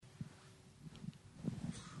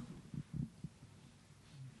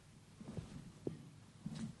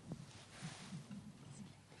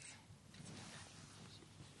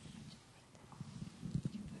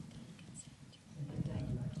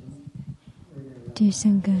Dear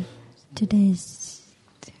Sangha, today is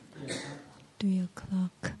 3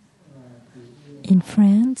 o'clock in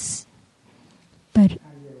France, but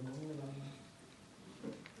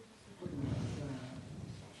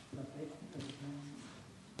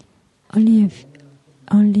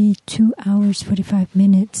only 2 hours 45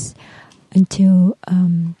 minutes until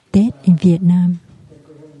Tết in Vietnam.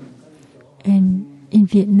 And in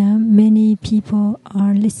Vietnam, many people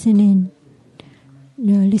are listening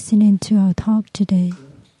to our talk today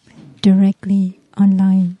directly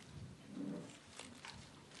online.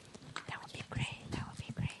 That would be great. That would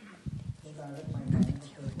be great.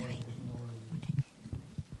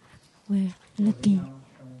 We're lucky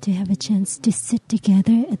to have a chance to sit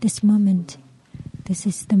together at this moment. This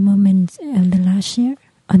is the moment of the last year,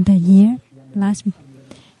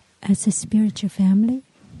 as a spiritual family.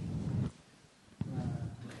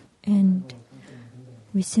 And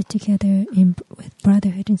we sit together with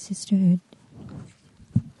brotherhood and sisterhood.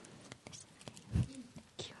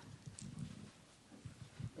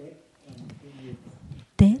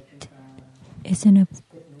 Tết is an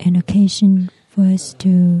occasion for us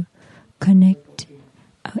to connect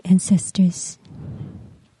our ancestors.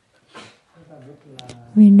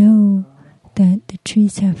 We know that the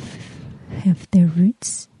trees have their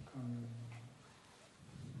roots.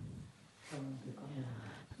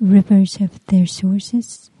 Rivers have their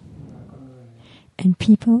sources, and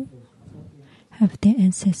people have their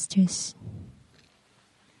ancestors.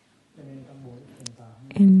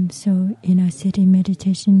 And so in our sitting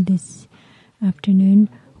meditation this afternoon,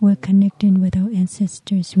 we're connecting with our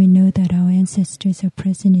ancestors. We know that our ancestors are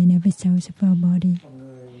present in every cell of our body.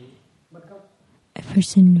 A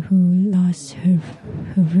person who lost her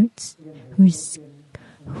roots, who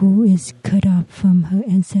is cut off from her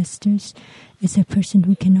ancestors, is a person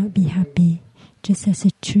who cannot be happy, just as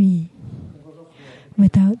a tree.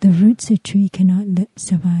 Without the roots, a tree cannot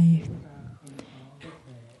survive.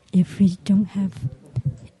 If we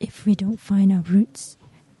don't find our roots,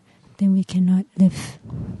 then we cannot live.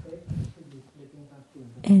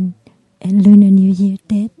 And Lunar New Year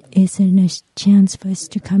Tết is a chance for us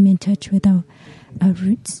to come in touch with our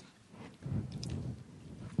roots.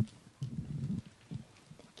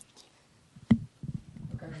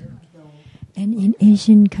 And in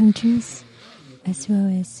Asian countries, as well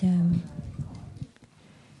as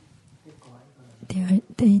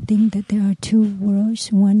they think that there are two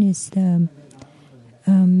worlds. One is the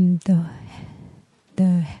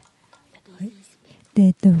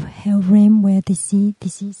hell realm where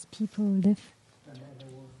diseased people live.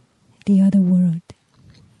 The other world,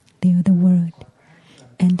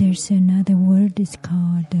 and there's another world. It's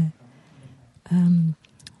called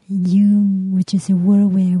Yung, which is a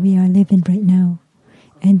world where we are living right now,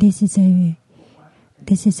 and this is a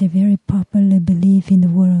very popular belief in the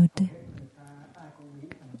world.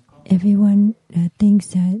 Everyone thinks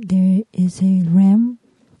that there is a realm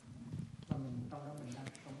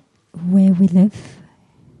where we live,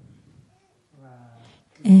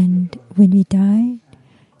 and when we die,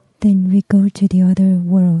 then we go to the other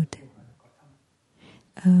world.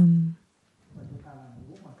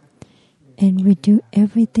 And we do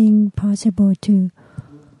everything possible to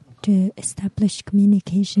establish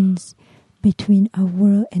communications between our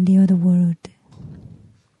world and the other world.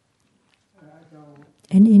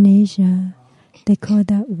 And in Asia, they call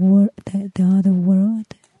that the other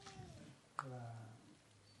world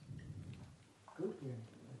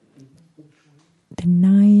the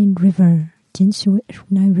Nine River,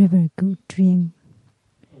 Nine River, Gu Trieng.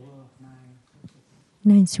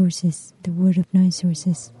 9 sources, the word of 9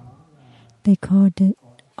 sources. They called it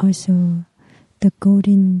also the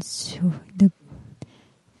golden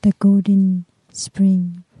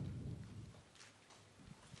spring.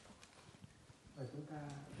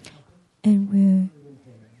 And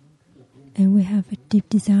we have a deep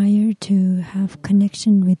desire to have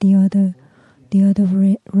connection with the other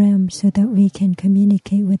realm, so that we can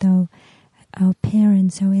communicate with our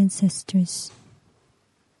parents, our ancestors.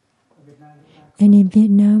 And in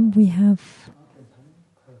Vietnam, we have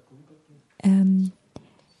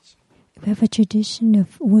a tradition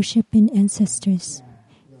of worshiping ancestors,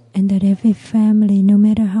 and that every family, no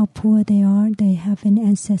matter how poor they are, they have an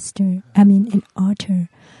altar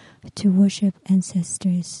to worship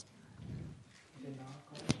ancestors.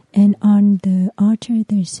 And on the altar,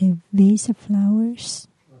 there's a vase of flowers,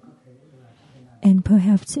 and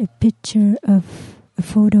perhaps a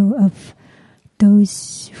photo of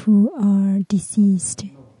those who are deceased,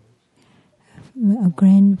 a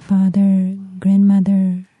grandfather,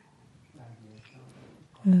 grandmother,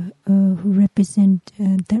 who represent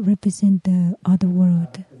the other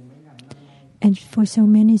world. And for so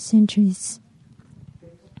many centuries,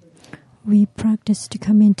 we practice to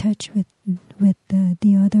come in touch with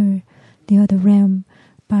the other realm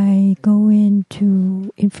by going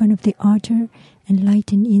to in front of the altar and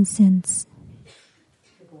lighting incense.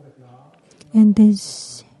 And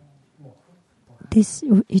this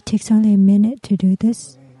it takes only a minute to do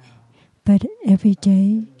this, but every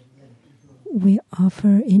day we offer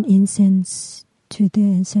an incense to the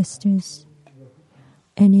ancestors.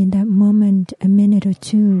 And in that moment, a minute or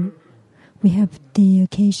two, we have the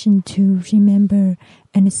occasion to remember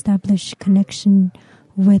and establish connection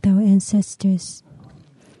with our ancestors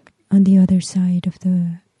on the other side of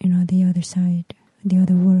the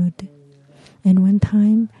other world. And one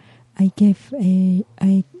time, I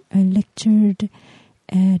lectured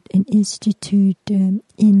at an institute in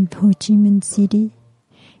Ho Chi Minh City,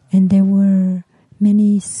 and there were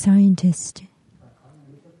many scientists,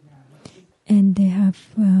 and they have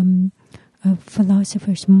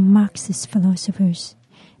philosophers, Marxist philosophers,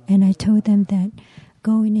 and I told them that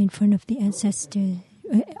going in front of the ancestor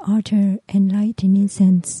altar and lighting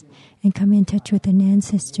incense and come in touch with the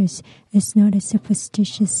ancestors is not a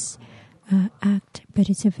superstitious act, but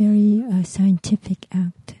it's a very scientific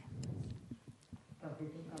act.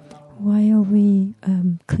 While we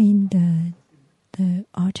clean the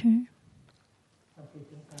altar,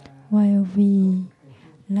 while we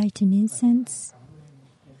light an incense,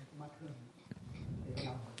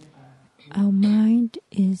 our mind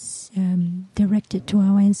is directed to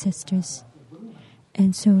our ancestors,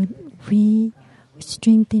 and so we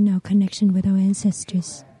strengthen our connection with our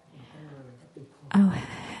ancestors.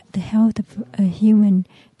 The health of a human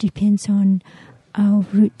depends on our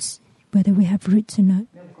roots, whether we have roots or not.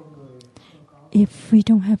 If we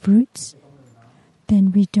don't have roots,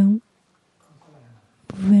 then we're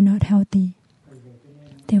not healthy.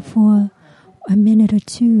 Therefore, a minute or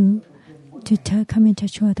two to come in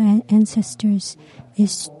touch with our ancestors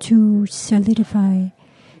is to solidify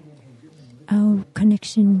our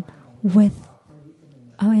connection with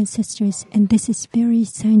our ancestors, and this is very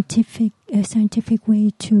scientific, a scientific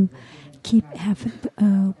way to have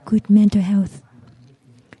good mental health.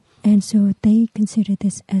 And so they consider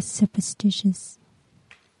this as superstitious.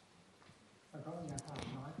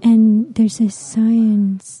 And there's a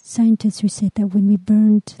scientist who said that when we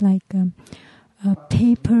burned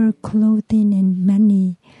paper, clothing, and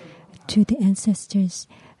money to the ancestors,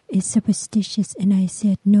 it's superstitious. And I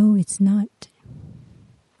said, no, it's not.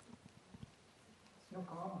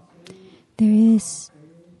 There is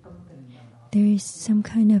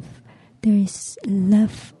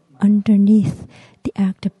love underneath the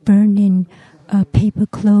act of burning paper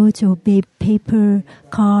clothes or paper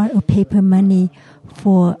car or paper money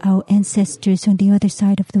for our ancestors on the other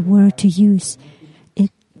side of the world to use.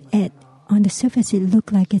 On the surface, it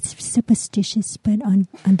looked like it's superstitious, but on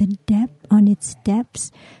its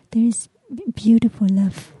depths, there is beautiful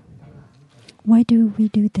love. Why do we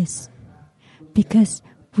do this? Because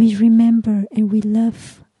we remember and we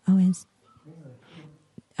love our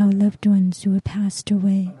loved ones who have passed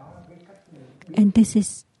away. And this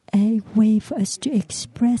is a way for us to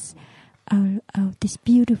express our this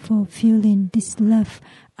beautiful feeling, this love,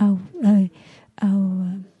 our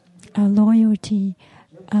loyalty,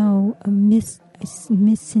 our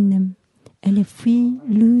missing them. And if we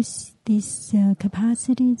lose these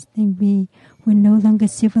capacities, then we will no longer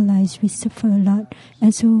civilized. We suffer a lot.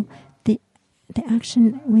 And so the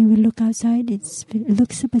action, when we look outside, it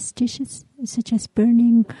looks superstitious, such as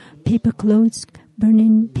burning paper clothes,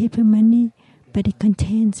 burning paper money, but it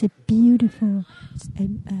contains a beautiful,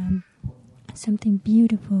 something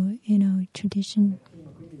beautiful in our tradition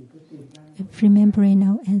of remembering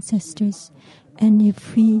our ancestors. And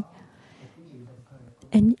if we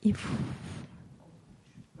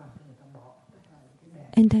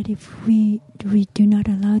do not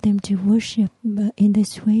allow them to worship in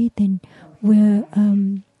this way, then we're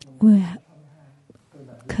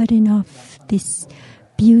cutting off these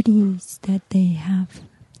beauties that they have.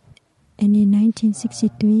 And in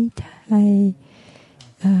 1963,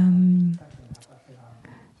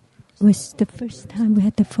 was the first time we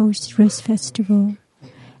had the first Rose Festival,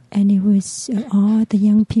 and it was all the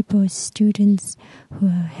young people, students who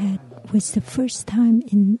was the first time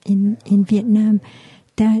in Vietnam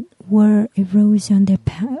that wore a rose on their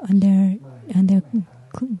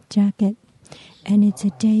jacket. And it's a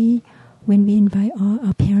day when we invite all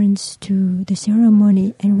our parents to the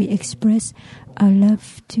ceremony, and we express our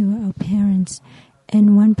love to our parents.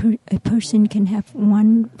 And a person can have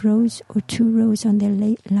one rose or two roses on their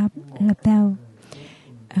lapel.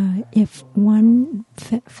 If one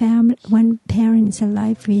parent is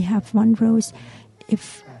alive, we have one rose.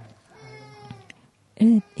 If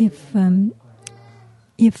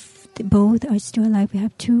if both are still alive, we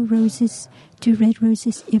have 2 roses, 2 red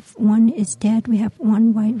roses. If one is dead, we have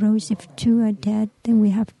 1 white rose. If 2 are dead, then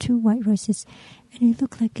we have 2 white roses. And it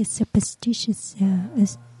looked like a superstitious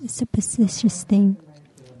thing,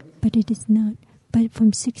 but it is not. But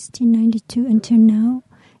from 1692 until now,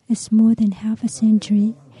 it's more than half a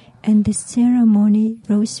century, and the ceremony,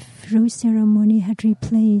 rose ceremony, had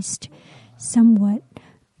replaced somewhat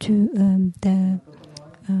to the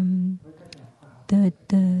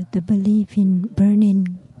belief in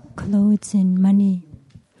burning clothes and money.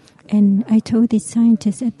 And I told the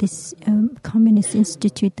scientists at this Communist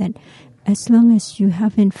Institute that as long as you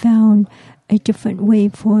haven't found a different way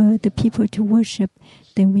for the people to worship,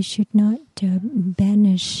 then we should not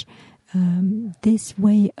banish this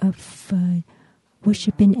way of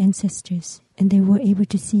worshiping ancestors. And they were able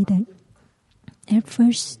to see that. At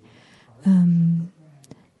first,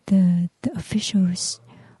 the officials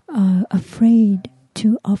are afraid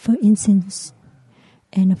to offer incense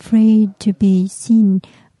and afraid to be seen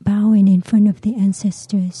bowing in front of the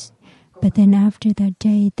ancestors. But then after that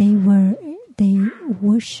day, they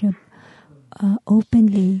worship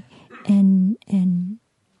openly and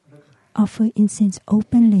offer incense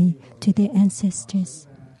openly to their ancestors.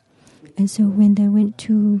 And so when they went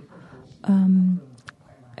to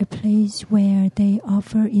a place where they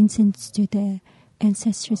offer incense to the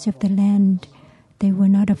ancestors of the land, they were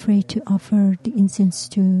not afraid to offer the incense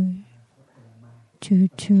to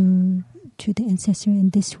the ancestor.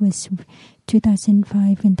 And this was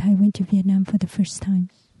 2005 when I went to Vietnam for the first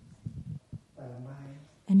time.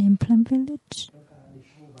 And in Plum Village,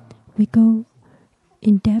 we go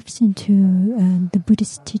in depth into the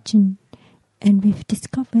Buddhist teaching, and we've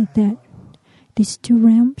discovered that these 2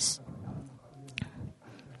 realms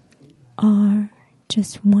are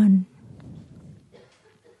just one.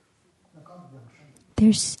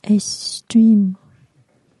 There's a stream,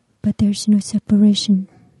 but there's no separation.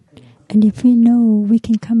 And if we know we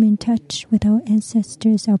can come in touch with our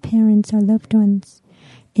ancestors, our parents, our loved ones,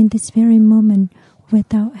 in this very moment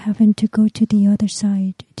without having to go to the other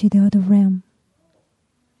side, to the other realm.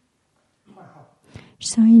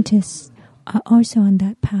 Scientists are also on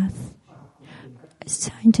that path.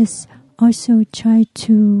 Scientists also try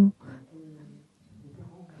to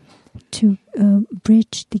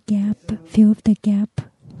bridge the gap, fill the gap.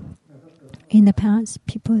 In the past,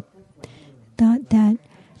 people thought that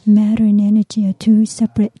matter and energy are 2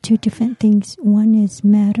 different things. One is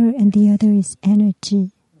matter and the other is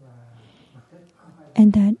energy.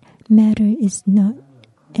 And that matter is not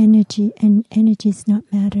energy and energy is not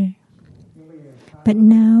matter. But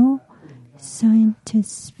now,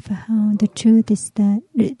 scientists found the truth is that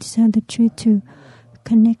it's the truth to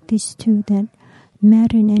connect these 2, that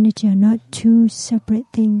matter and energy are not 2 separate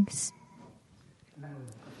things.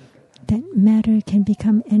 That matter can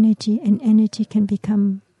become energy and energy can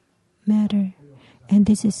become matter. And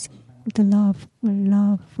this is the law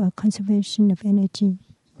of conservation of energy.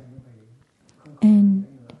 And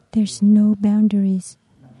there's no boundaries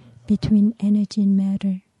between energy and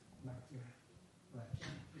matter.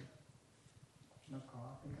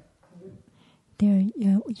 They're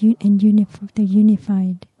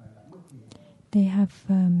unified. They have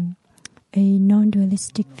a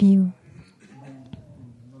non-dualistic view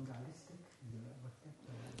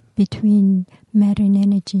between matter and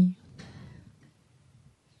energy.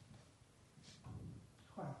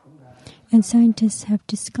 And scientists have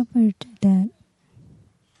discovered that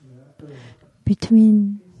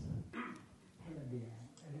between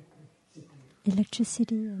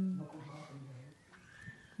electricity and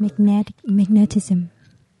magnetism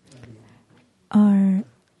are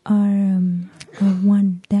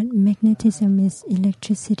one. That magnetism is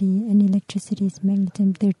electricity and electricity is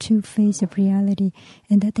magnetism. They're 2 phases of reality,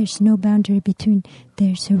 and that there's no boundary between.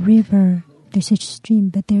 There's a river, there's a stream,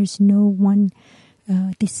 but there's no one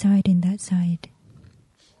this side and that side.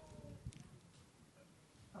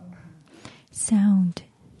 Sound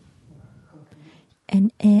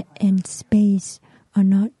and air and space are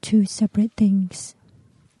not 2 separate things.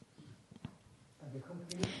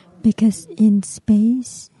 Because in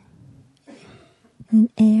space, in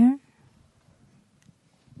air,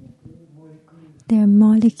 there are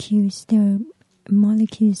molecules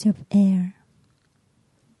of air.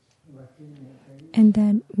 And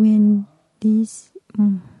that when these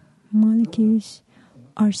molecules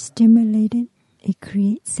are stimulated, it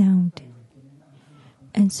creates sound.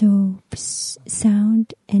 And so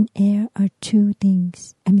sound and air are 2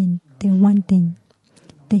 things. They're one thing.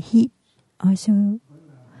 The heat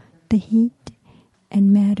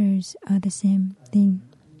and matters are the same thing.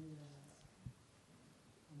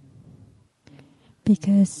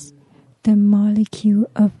 Because the molecule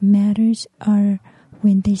of matters are,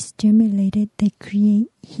 when they stimulated, they create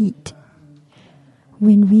heat.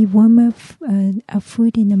 When we warm up our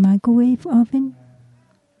food in the microwave oven,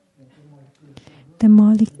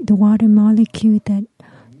 the water molecule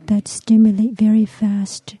that stimulate very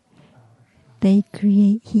fast, they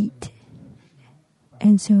create heat.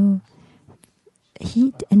 And so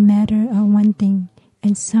heat and matter are one thing,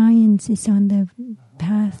 and science is on the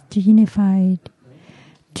path to unify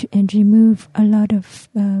and remove a lot of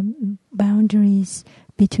boundaries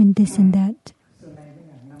between this and that.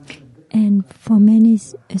 And for many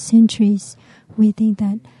centuries, we think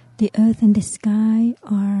that the earth and the sky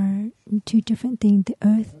are two different things. The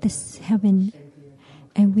earth, this heaven.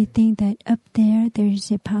 And we think that up there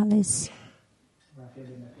is a palace.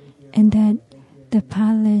 And that the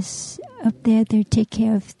palace up there, they take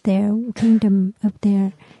care of their kingdom up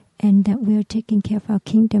there. And that we are taking care of our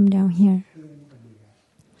kingdom down here.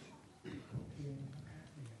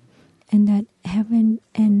 And that heaven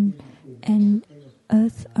and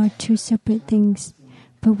earth are two separate things.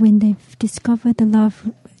 But when they've discovered the law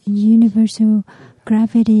of universal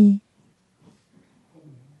gravity,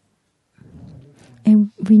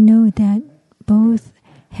 and we know that both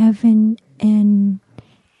heaven and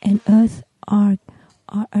earth are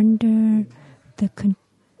under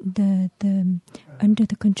under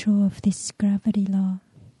the control of this gravity law.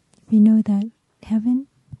 We know that heaven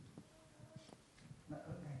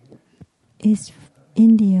is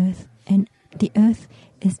in the earth, and the earth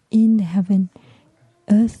is in the heaven.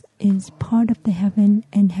 Earth is part of the heaven,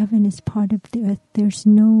 and heaven is part of the earth. There's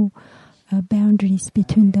no boundaries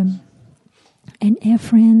between them. And Air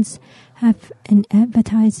France have an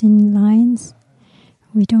advertising lines.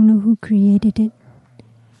 We don't know who created it.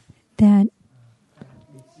 That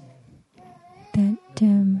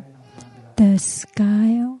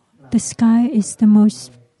the sky is the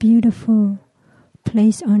most beautiful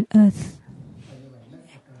place on earth.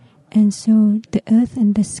 And so the earth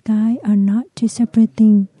and the sky are not two separate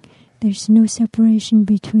things. There's no separation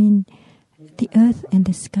between the earth and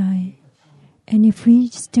the sky. And if we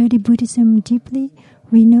study Buddhism deeply,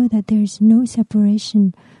 we know that there is no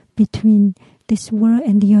separation between this world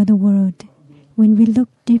and the other world. When we look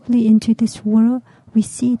deeply into this world, we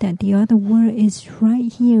see that the other world is right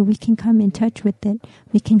here. We can come in touch with it.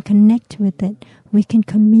 We can connect with it. We can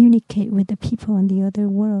communicate with the people in the other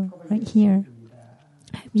world right here.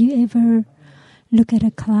 Have you ever looked at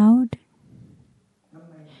a cloud?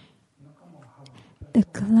 The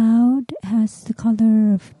cloud has the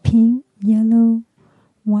color of pink, yellow,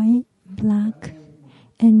 white, black,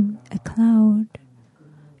 and a cloud,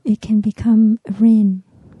 it can become rain.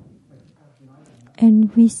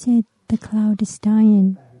 And we said the cloud is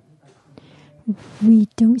dying. We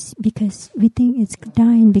don't, because we think it's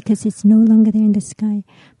dying because it's no longer there in the sky,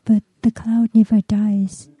 but the cloud never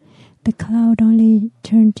dies. The cloud only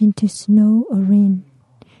turned into snow or rain.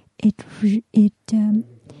 It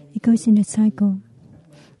goes in a cycle.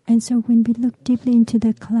 And so when we look deeply into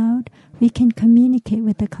the cloud, we can communicate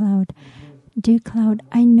with the cloud. Dear cloud,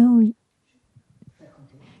 I know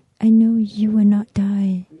you will not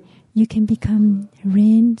die. You can become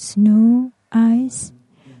rain, snow, ice,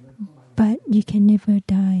 but you can never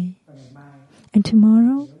die. And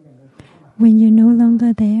tomorrow, when you're no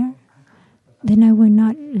longer there, then I will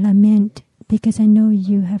not lament because I know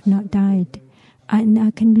you have not died. And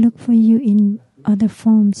I can look for you in other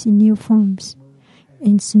forms, in new forms,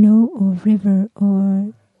 in snow or river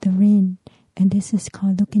or the rain. And this is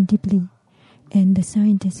called looking deeply. And the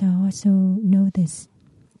scientists also know this.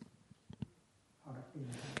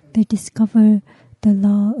 They discover the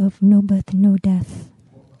law of no birth, no death,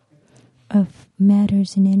 of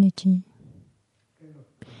matters and energy.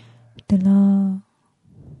 The law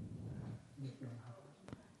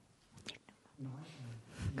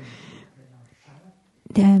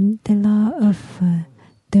of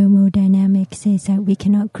thermodynamics says that we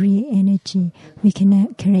cannot create energy, we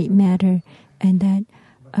cannot create matter, and that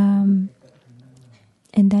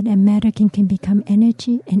a matter can become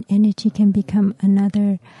energy, and energy can become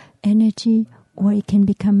another energy, or it can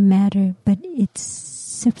become matter. But its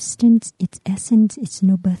substance, its essence, it's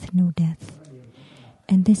no birth, no death.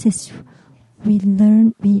 And this is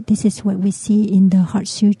this is what we see in the Heart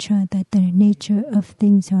Sutra, that the nature of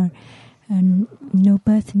things are no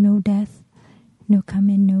birth, no death, no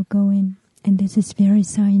coming, no going. And this is very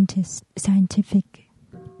scientific.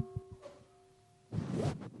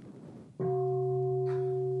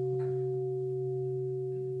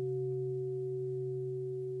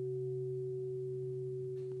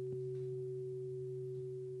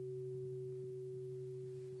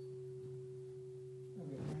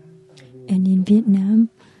 And in Vietnam,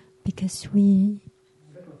 because we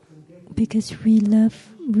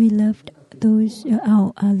loved those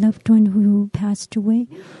our loved one who passed away.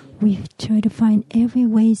 We try to find every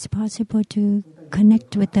ways possible to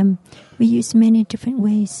connect with them. We use many different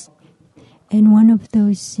ways, and one of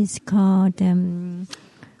those is called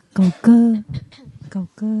cầu cơ,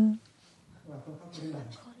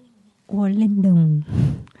 or lên đồng.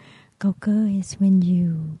 Cầu cơ is when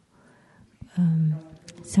you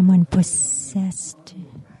someone possessed,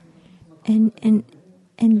 and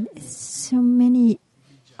so many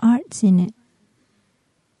arts in it.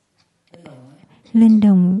 Lên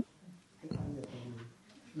đồng,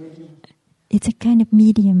 it's a kind of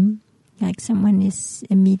medium, like someone is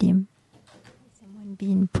a medium, someone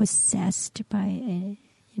being possessed by a,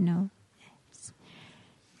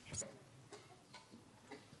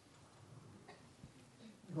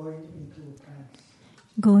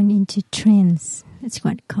 going into trance. That's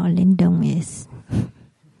what called lên đồng is.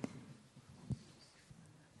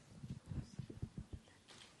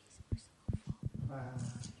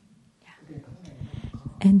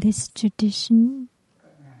 And this tradition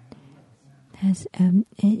is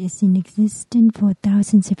in existence for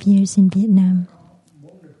thousands of years in Vietnam.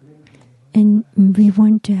 And we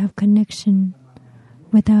want to have connection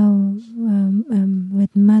with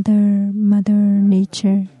with Mother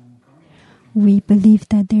Nature. We believe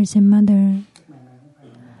that there's a mother.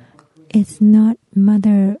 It's not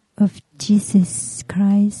mother of Jesus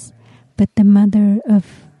Christ, but the mother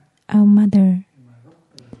of our mother,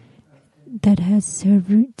 that has her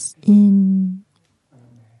roots on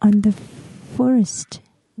the forest.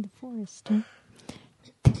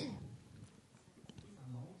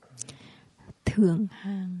 Thượng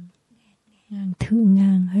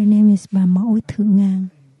Ngang. Her name is Bà Mẫu Thượng Ngang.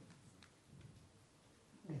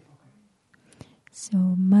 So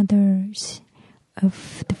mothers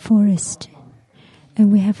of the forest.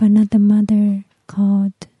 And we have another mother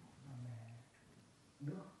called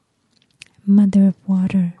Mother of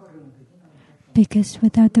Water. Because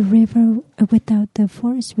without the river, without the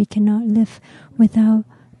forest, we cannot live. Without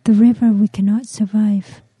the river, we cannot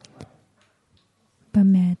survive. Bà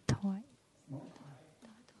Mẹ Thoại.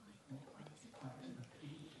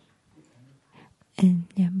 And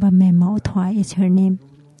Bà Mẹ Mẫu Thoại is her name.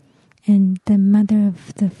 And the mother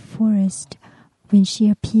of the forest, when she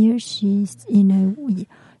appears, she's in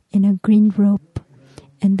a green robe.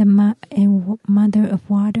 And the mother of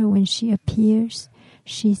water, when she appears,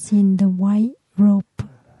 she's in the white robe.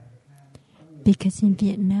 Because in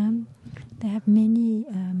Vietnam, they have many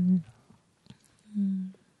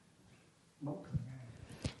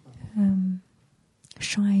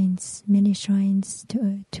shrines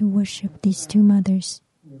to worship these two mothers.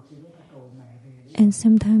 And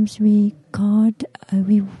sometimes we called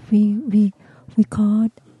the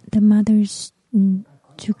mothers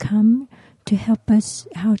to come to help us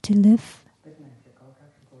how to live.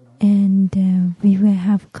 And we will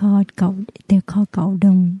have they're called Cậu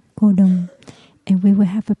Đồng, Cô Đồng. And we will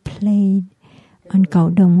have a play on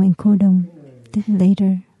Cậu Đồng and Cô Đồng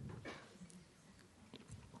later.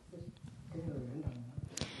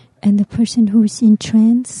 And the person who's in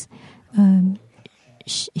trance,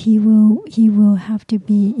 he will have to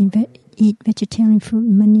eat vegetarian food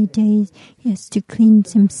many days. He has to clean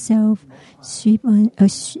himself, sleep on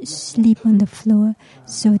the floor,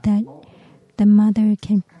 so that the mother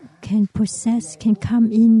can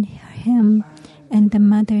come in him, and the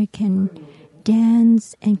mother can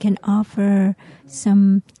dance and can offer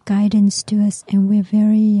some guidance to us. And we're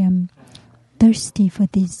very thirsty for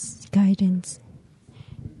this guidance.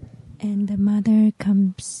 And the mother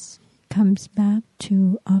comes back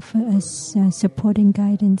to offer us support and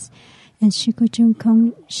guidance. And Sư Cô Chung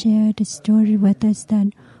Kong shared a story with us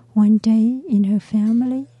that one day in her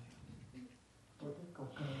family,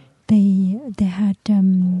 they had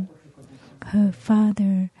her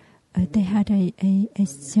father. They had a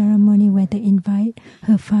ceremony where they invite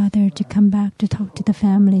her father to come back to talk to the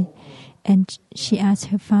family, and she asked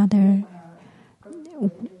her father, Dad,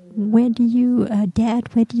 where did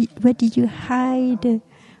you hide?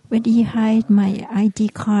 Where did you hide my ID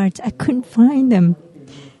cards? I couldn't find them.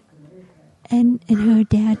 And her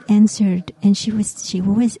dad answered, and she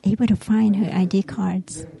was able to find her ID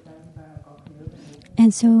cards.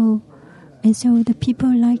 And so the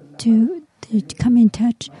people like to come in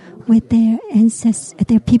touch with their ancestors,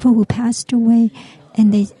 their people who passed away,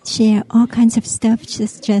 and they share all kinds of stuff.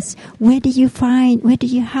 Just where did you hide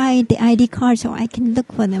the ID card so I can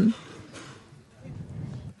look for them?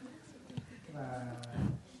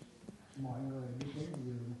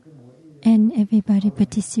 when everybody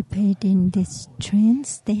participate in this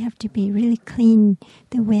trance, they have to be really clean.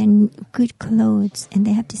 They wear good clothes and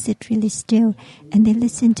they have to sit really still. And they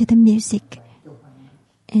listen to the music.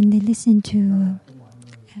 And they listen to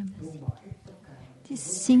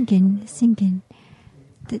just singing.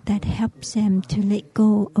 That helps them to let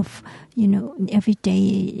go of,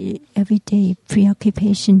 everyday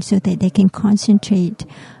preoccupation so that they can concentrate.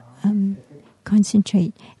 And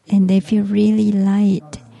they feel really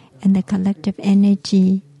light. And the collective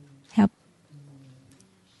energy help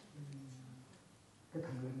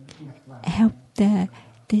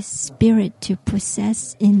this spirit to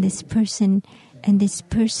possess in this person, and this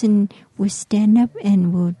person will stand up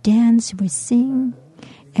and will dance, will sing,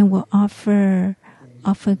 and will offer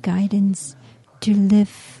guidance to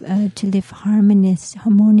live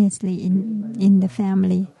harmoniously in the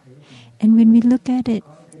family. And when we look at it,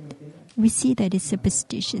 we see that it's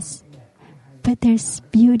superstitious. But there's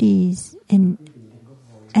beauties and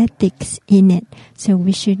ethics in it, so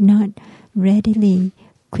we should not readily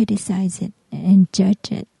criticize it and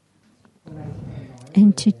judge it.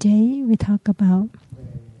 And today we talk about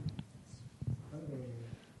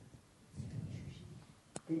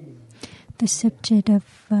the subject of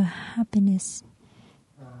happiness.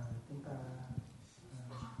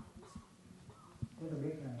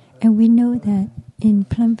 And we know that in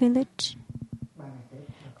Plum Village,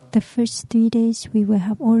 the first 3 days we will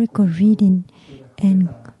have oracle reading, and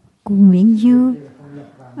Gu Nguyen Yu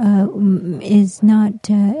is not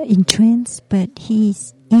in trance, but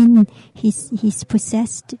he's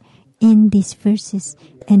possessed in these verses,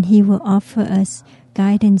 and he will offer us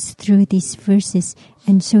guidance through these verses.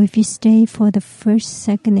 And so if you stay for the first,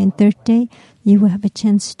 second, and third day, you will have a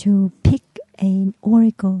chance to pick an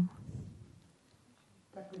oracle.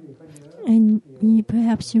 And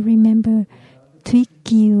perhaps you remember Thuy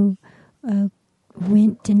Kieu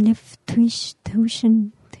went and lived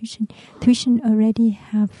Thuyshan. Thuyshan already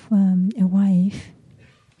have a wife,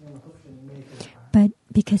 but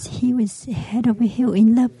because he was head over heel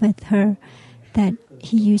in love with her, that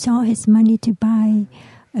he used all his money to buy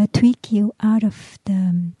Thuy Kieu out of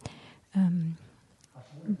the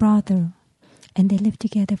brothel, and they lived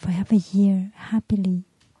together for half a year happily.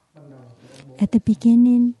 At the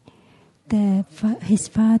beginning, his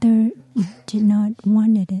father did not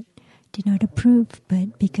wanted it, did not approve,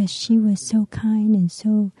 but because she was so kind and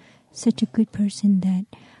such a good person, that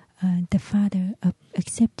the father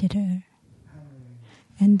accepted her,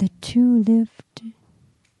 and the two lived.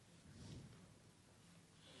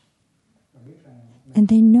 And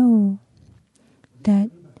they know that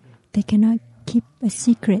they cannot keep a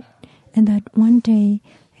secret, and that one day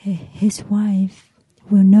his wife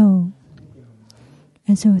will know.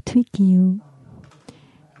 And so Thuy Kieu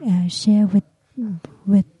shared with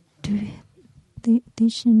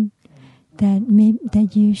Thuyshan that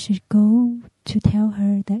you should go to tell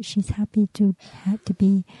her that she's happy to have to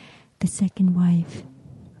be the second wife.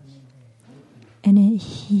 And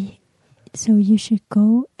so you should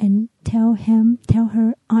go and tell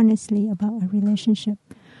her honestly about our relationship.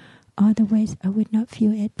 Otherwise, I would not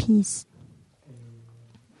feel at peace.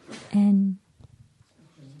 And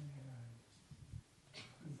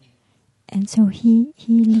so he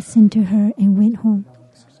listened to her and went home.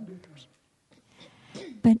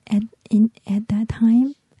 But at that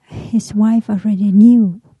time, his wife already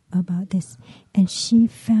knew about this, and she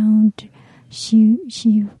found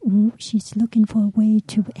she's looking for a way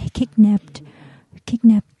to kidnap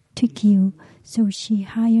Thuy Kieu. So she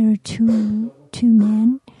hired two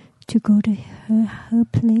men to go to her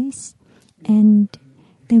place, and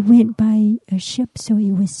they went by a ship, so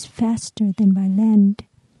it was faster than by land.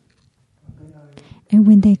 And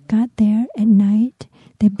when they got there at night,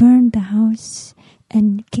 they burned the house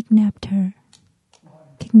and kidnapped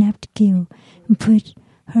Kieu, and put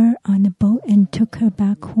her on a boat and took her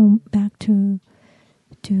back home, back to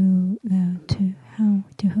her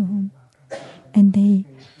home. And they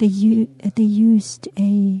used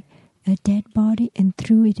a dead body and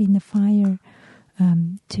threw it in the fire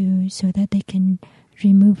so that they can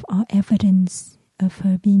remove all evidence of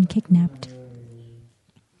her being kidnapped.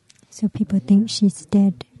 So people think she's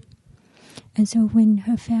dead. And so when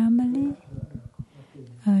her family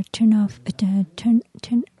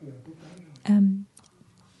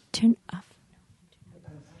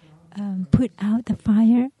put out the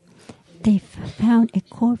fire, they found a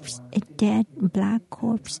corpse, a dead black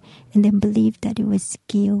corpse, and then believed that it was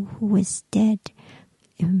Kieu who was dead.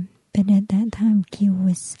 But at that time, Kieu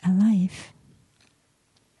was alive.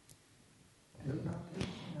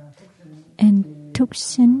 And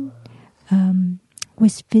Thuyshan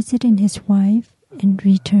was visiting his wife and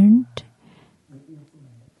returned.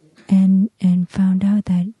 and found out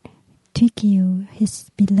that Tukyu, his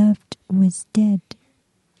beloved, was dead.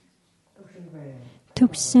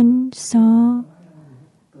 Tuksen saw,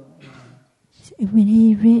 when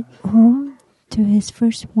he went home to his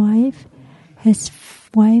first wife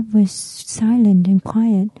was silent and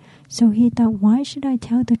quiet. So he thought, why should I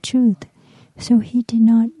tell the truth? So he did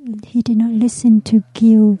not listen to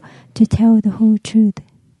Gil to tell the whole truth.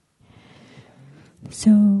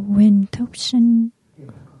 So when Tuksen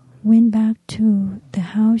went back to the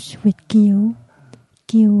house with Gil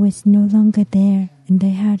was no longer there, and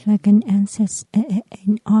they had like an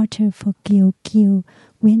altar for Gil. Gil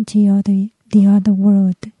went to the other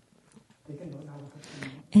world,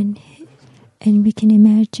 and we can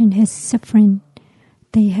imagine his suffering.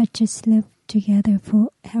 They had just lived together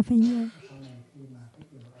for half a year,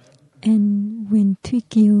 and when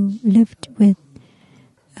Tukyu lived with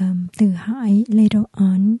Từ Hai later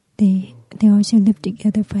on, they also lived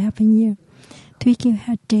together for half a year. Tukyu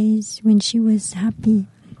had days when she was happy,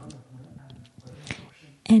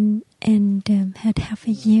 and had half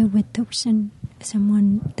a year with Tuksen,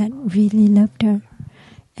 someone that really loved her,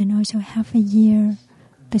 and also half a year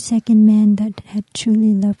the second man that had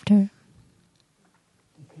truly loved her.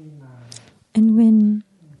 And when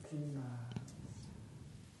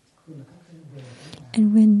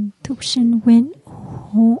Tuksen went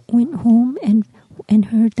home and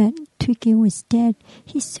heard that Tukyu was dead,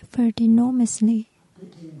 he suffered enormously.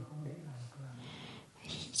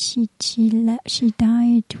 She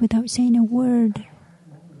died without saying a word,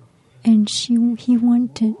 and he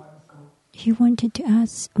wanted to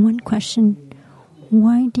ask one question: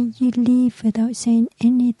 why did you leave without saying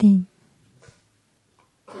anything?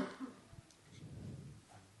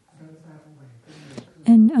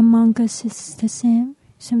 And among us it's the same.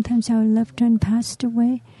 Sometimes our loved one passed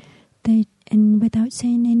away, and without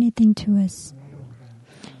saying anything to us.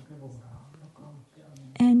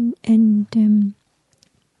 And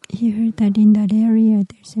he heard that in that area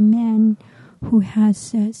there's a man who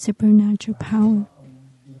has supernatural power.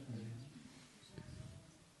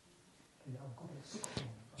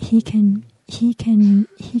 He can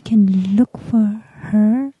look for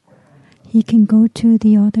her. He can go to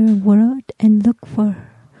the other world and look for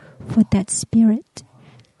that spirit,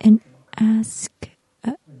 and ask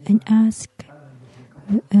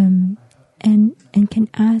can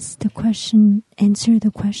ask the question, answer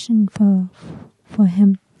the question for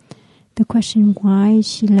him. The question why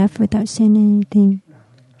she left without saying anything.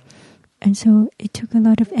 And so it took a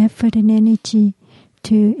lot of effort and energy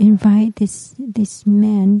to invite this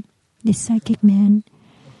man, this psychic man,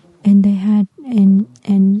 and they had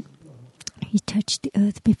and he touched the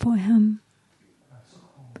earth before him.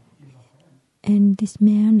 And this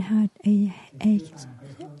man had a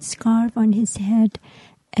scarf on his head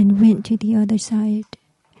and went to the other side.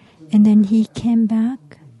 And then he came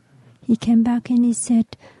back. And he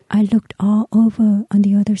said, I looked all over on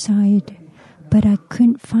the other side, but I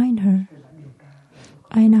couldn't find her.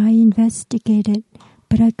 And I investigated,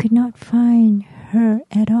 but I could not find her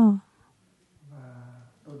at all.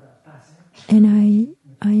 And I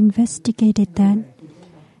investigated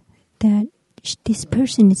that this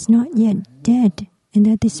person is not yet dead, and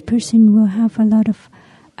that this person will have a lot of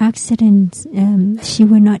accidents. She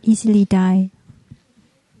will not easily die.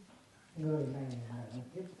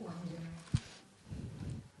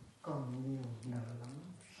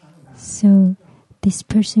 So this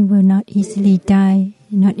person will not easily die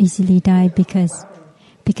because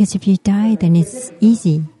if you die, then it's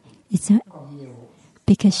easy. It's not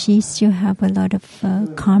because she still have a lot of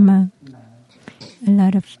karma, a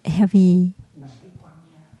lot of heavy,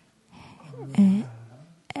 a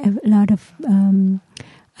lot of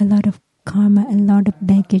karma, a lot of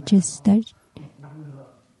baggages that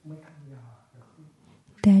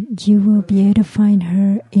you will be able to find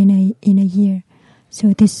her in a year.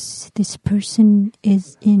 So this person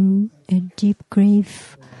is in a deep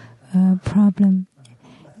grave problem,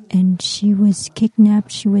 and she was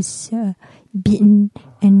kidnapped, she was beaten,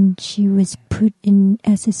 and she was put in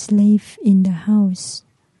as a slave in the house.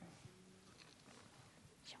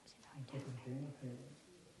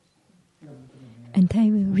 And I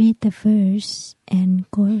will read the verse, and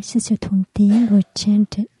Sister Thong Tien will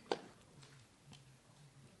chant it.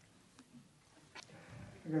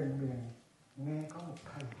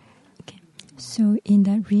 Okay. So in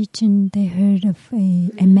that region, they heard of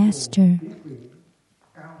a master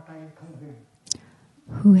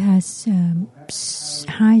who has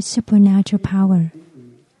high supernatural power,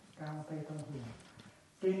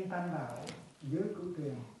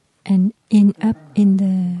 and up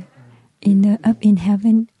in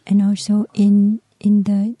heaven, and also in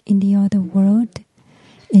the other world,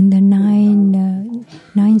 in the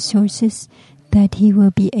nine sources, that he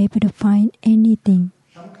will be able to find anything,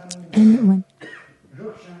 anyone.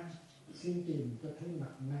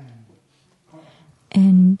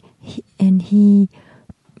 And he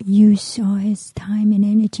used all his time and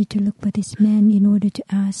energy to look for this man in order to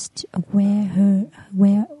ask her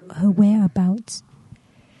whereabouts.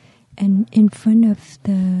 And in front of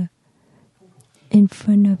the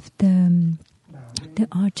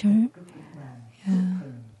altar,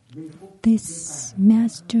 this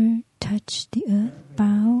master touched the earth,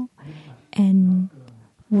 bowed, and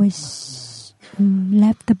was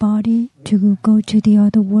left the body to go to the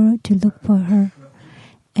other world to look for her.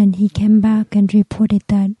 And he came back and reported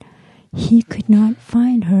that he could not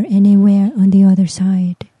find her anywhere on the other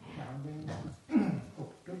side.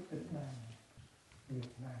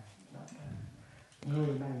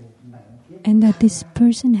 And that this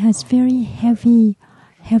person has very heavy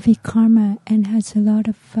karma and has a lot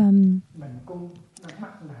of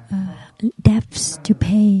debts to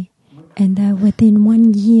pay, and that within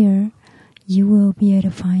 1 year you will be able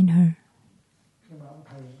to find her.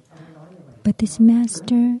 But this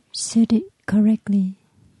master said it correctly.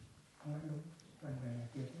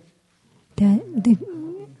 But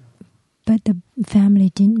the family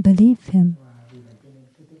didn't believe him.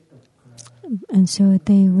 And so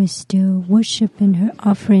they were still worshiping her,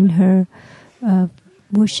 offering her,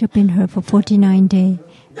 worshiping her for 49 days.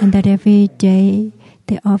 And that every day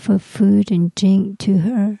they offer food and drink to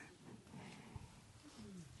her.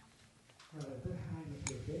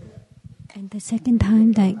 And the second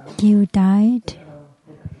time that Gil died,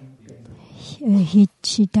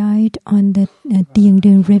 she died on the Tieng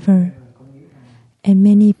Đường River. And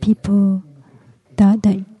many people thought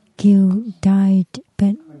that Gil died,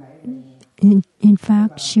 but in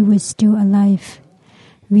fact, she was still alive.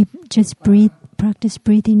 We just practice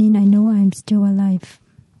breathing in. I know I'm still alive.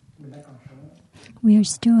 We are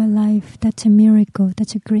still alive. That's a miracle.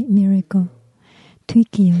 That's a great miracle. Thúy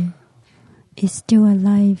Kiều is still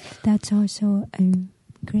alive. That's also a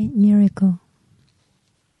great miracle.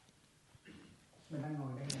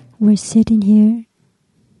 We're sitting here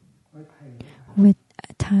with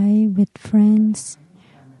Thai, with friends.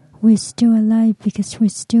 We're still alive because we're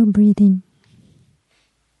still breathing.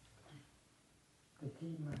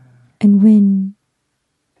 And when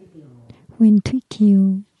Thúy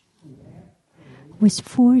Kiều was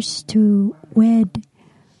forced to wed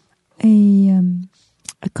a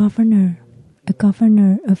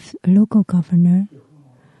local governor,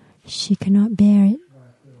 she cannot bear it.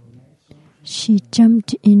 She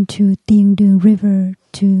jumped into Tieng Đường River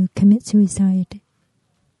to commit suicide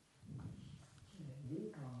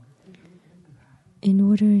in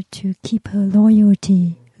order to keep her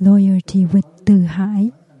loyalty with Từ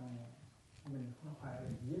Hải.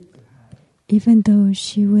 Even though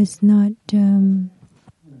she was not,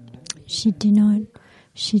 she did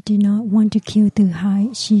not want to kill Từ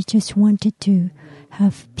Hải. She just wanted to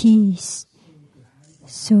have peace.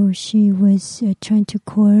 So she was trying to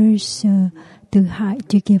coerce Từ Hải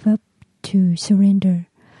to give up, to surrender.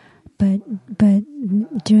 But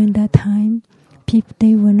during that time,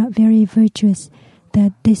 they were not very virtuous.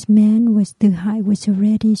 That this man was Từ Hải was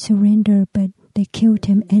already surrendered, but they killed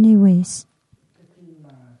him anyways.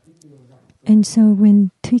 And so when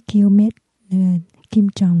Thúy Kiều met Kim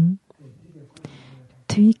Trọng,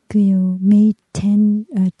 Thúy Kiều made 10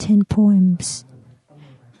 poems.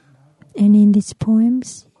 And in these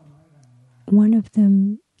poems, one of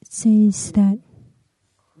them says that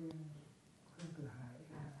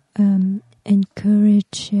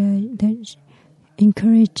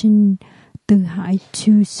encouraging Từ Hải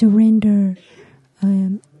to surrender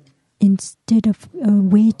instead of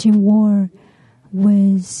waging war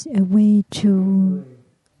was a way to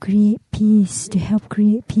create peace, to help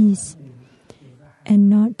create peace, and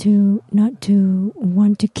not to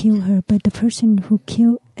want to kill her. But the person who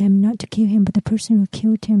killed him, not to kill him, but the person who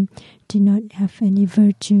killed him did not have any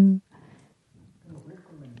virtue.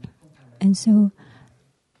 And so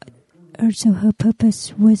also her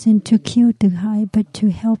purpose wasn't to kill Từ Hải, but to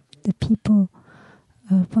help the people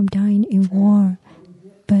from dying in war.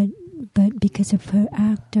 But because of her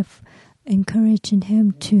act of encouraging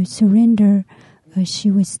him to surrender,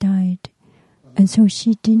 she was died. And so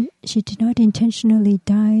she did not intentionally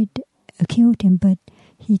killed him, but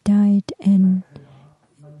he died. And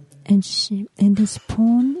this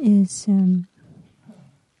poem is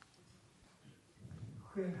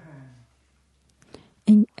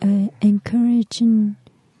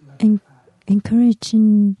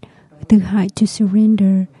encouraging Từ Hải to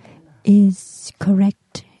surrender is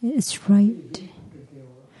correct. It's right.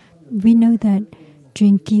 We know that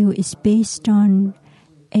Truyền Kiều is based on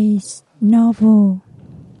a novel,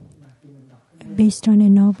 based on a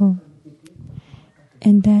novel.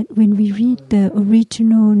 And that when we read the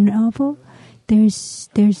original novel, there's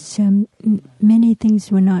many things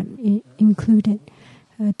were not included.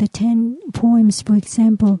 The 10 poems, for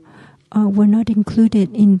example, were not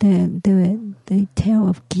included in the tale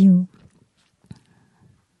of Gil.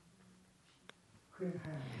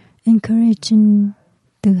 Encouraging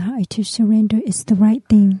Từ Hải to surrender is the right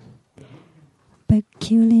thing, but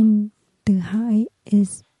killing Từ Hải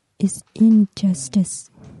is injustice.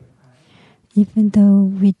 Even though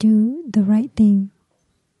we do the right thing,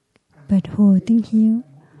 but Hồ Tĩnh Hiếu,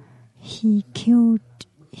 he killed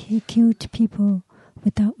people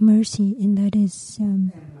without mercy, and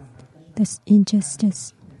that's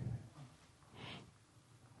injustice.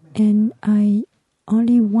 And I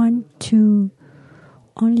only want to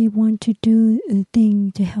do a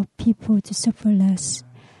thing to help people to suffer less,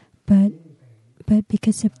 but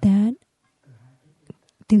because of that,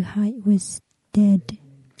 Từ Hải was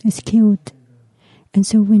killed. And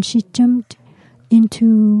so when she jumped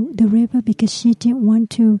into the river because she didn't want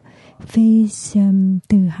to face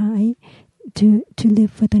Từ Hải to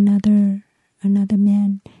live with another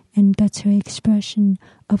man, and that's her expression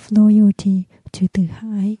of loyalty to Từ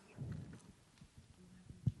Hải.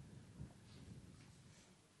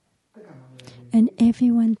 And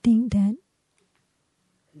everyone think that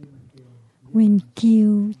when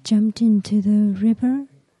Gil jumped into the river,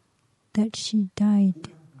 that she died.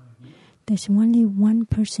 There's only one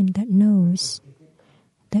person that knows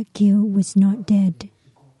that Gil was not dead,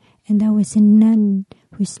 and that was a nun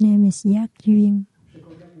whose name is Yak Yuen,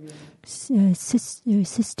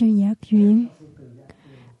 Sister Yak Yuen.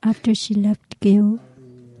 After she left Gil,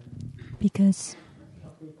 because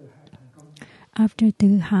after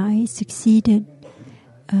Từ Hải succeeded,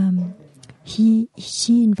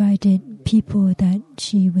 she invited people that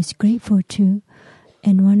she was grateful to,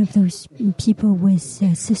 and one of those people was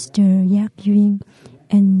Sister Yak Yuen.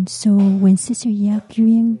 And so when Sister Yak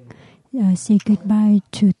Yuen said goodbye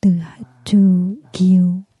to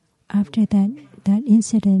Gil, after that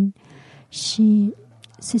incident,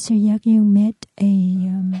 Sister Yak Yuen met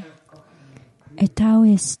a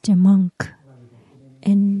Taoist monk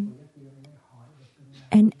and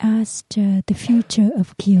asked the future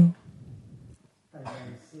of Gil.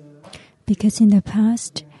 Because in the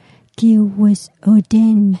past, Gil was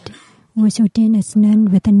ordained as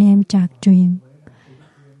nun with the name Jak Duyên,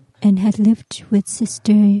 and had lived with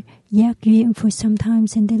Sister Yak Yuen for some time,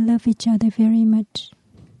 and they love each other very much.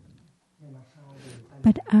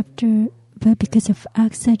 But because of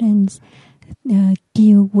accidents,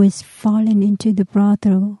 Gil was fallen into the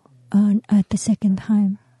brothel at the second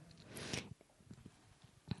time.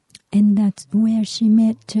 And that's where she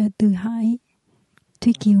met Từ Hải.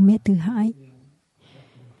 Thúy Kiều met Từ Hải.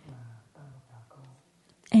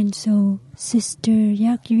 And so Sister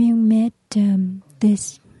Yak Yuen met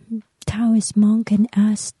this Taoist monk and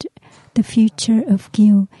asked the future of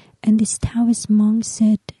Gil. And this Taoist monk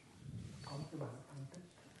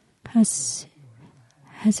has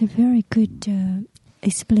a very good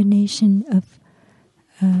explanation of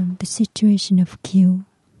the situation of Gil.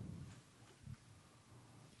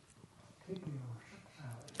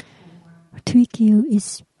 Thúy Kiều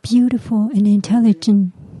is beautiful and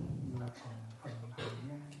intelligent.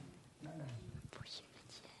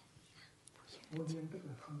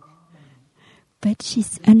 But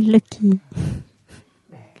she's unlucky.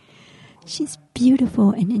 She's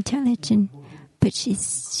beautiful and intelligent, but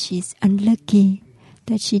she's unlucky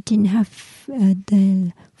that she didn't have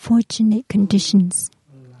the fortunate conditions.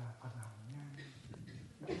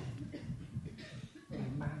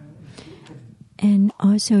 And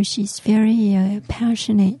also she's very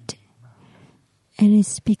passionate. And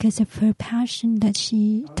it's because of her passion that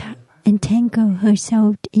she entangled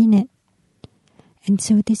herself in it. And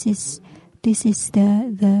so this is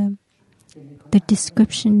the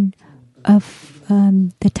description of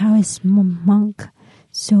the Taoist monk.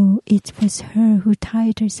 So it was her who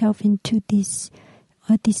tied herself into this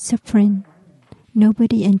suffering.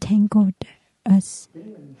 Nobody entangled us.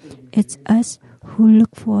 It's us who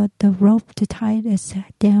look for the rope to tie us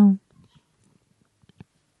down.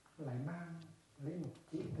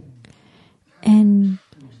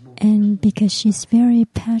 And because she's very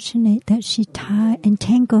passionate, that she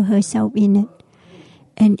entangled herself in it.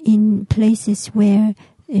 And in places where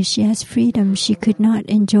she has freedom, she could not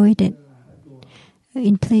enjoy it.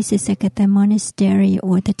 In places like at the monastery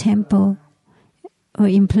or the temple or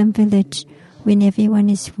in Plum Village, when everyone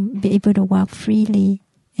is able to walk freely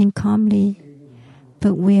and calmly.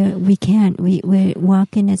 But we can't. We're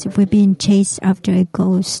walking as if we're being chased after a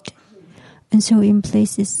ghost. And so in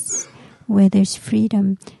places where there's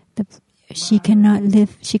freedom, she cannot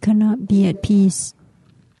live, she cannot be at peace.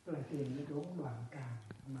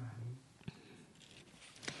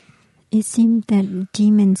 It seemed that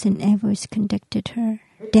demons and devils conducted her,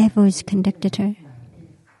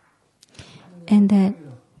 and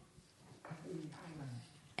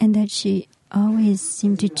that she always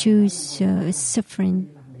seemed to choose suffering,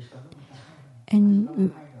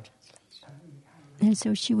 and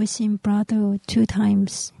so she was in brothel 2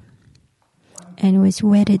 times, and was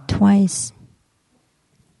wedded twice,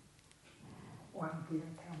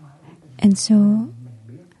 and so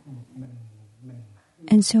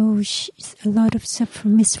a lot of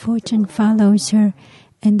misfortune follows her,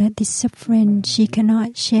 and that this suffering, she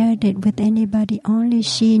cannot share it with anybody, only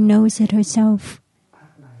she knows it herself.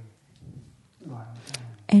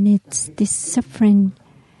 And it's this suffering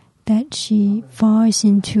that she falls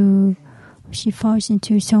into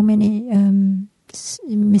so many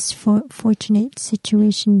misfortunate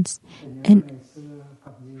situations. And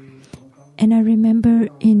I remember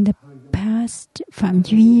in the past, Phạm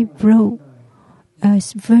Duy wrote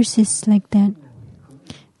verses like that.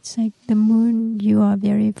 It's like the moon, you are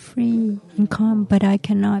very free and calm, but I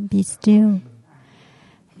cannot be still.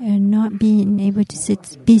 And not being able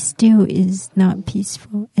to be still is not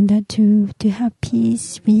peaceful. And that to have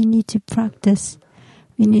peace, we need to practice.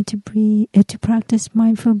 We need to breathe, to practice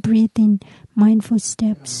mindful breathing, mindful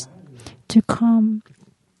steps, to calm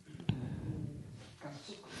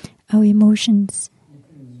our emotions,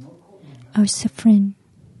 our suffering,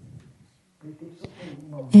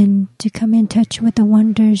 and to come in touch with the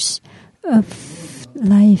wonders of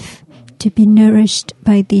life, to be nourished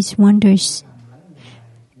by these wonders,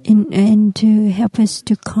 and to help us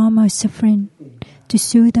to calm our suffering, to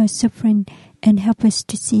soothe our suffering, and help us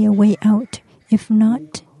to see a way out. If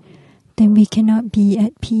not, then we cannot be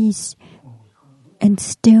at peace and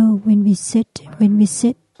still when we sit, when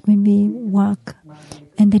we walk,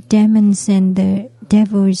 and the demons and the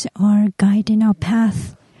devils are guiding our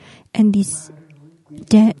path, and these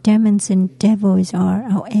demons and devils are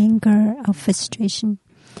our anger, our frustration,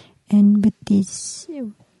 and with these,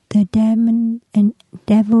 the demon and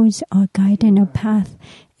devils are guiding our path,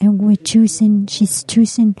 and she's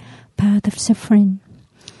choosing path of suffering.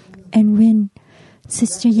 And when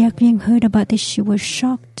Sister Yak Ying heard about this, she was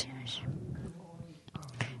shocked,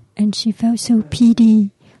 and she felt so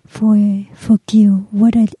pity for Gil.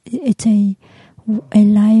 It's a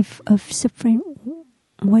life of suffering.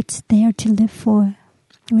 What's there to live for?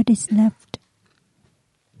 What is left?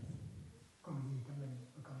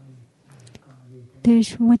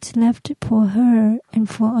 There's what's left for her and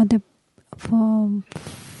for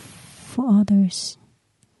others.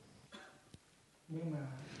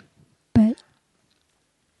 But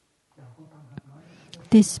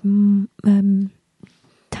this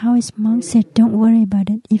Taoist monk said, "Don't worry about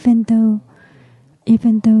it. Even though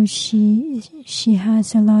she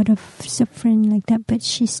has a lot of suffering like that, but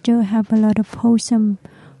she still have a lot of wholesome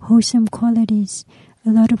qualities,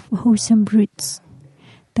 a lot of wholesome roots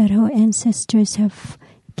that her ancestors have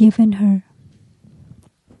given her,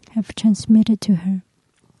 have transmitted to her.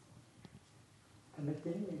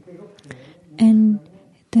 And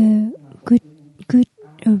the good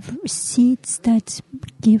seeds that's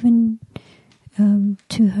given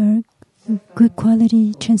to her, good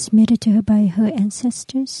quality transmitted to her by her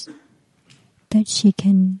ancestors, that she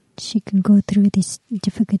can go through these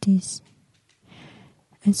difficulties.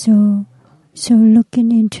 And so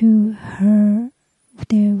looking into her,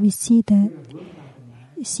 there we see that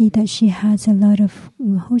she has a lot of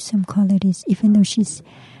wholesome qualities, even though she's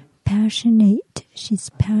passionate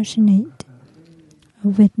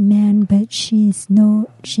with man, but she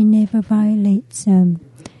never violates.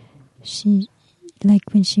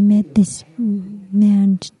 Like when she met this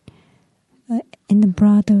man in the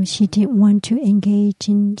brothel, she didn't want to engage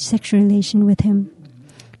in sexual relation with him.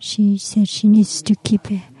 She said she needs to keep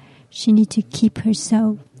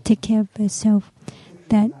herself, take care of herself.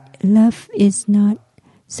 That love is not,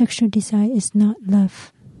 sexual desire is not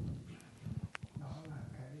love.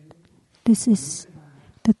 This is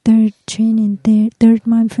the third training, the third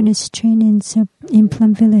mindfulness training in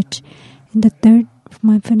Plum Village. In the third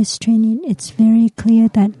mindfulness training, it's very clear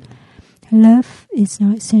that love is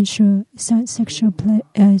not sensual, it's not sexual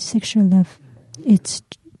love.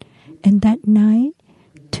 And that night,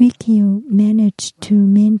 Tui Kyo managed to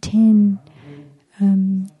maintain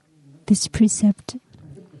this precept,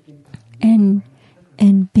 and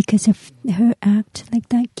because of her act like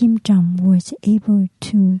that, Kim Jong was able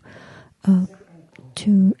to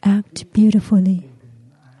act beautifully.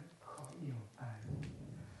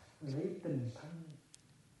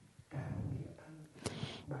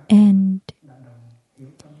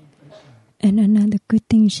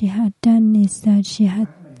 she had done is that she had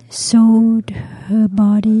sold her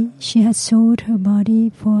body. She had sold her body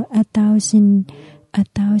for 1,000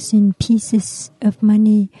 pieces of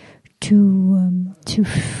money to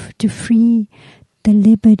free the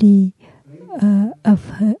liberty of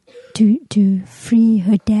her, to free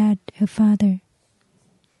her dad, her father.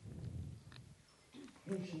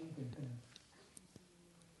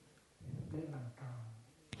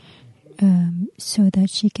 So that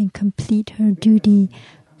she can complete her duty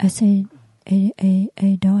as a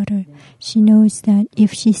daughter. She knows that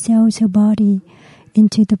if she sells her body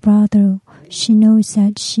into the brothel, she knows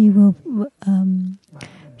that she will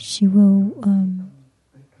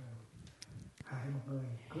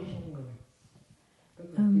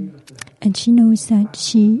and she knows that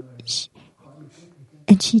she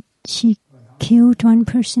killed one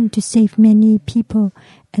person to save many people,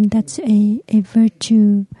 and that's a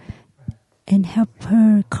virtue, and help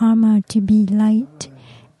her karma to be light,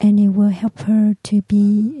 and it will help her to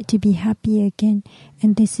be happy again.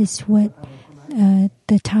 And this is what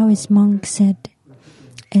the Taoist monk said,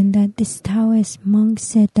 and that this Taoist monk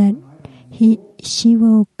said that she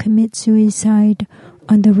will commit suicide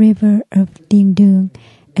on the river of Ding Dung,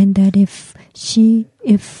 and that if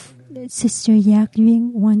Sister Yak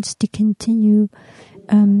Yuen wants to continue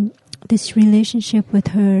this relationship with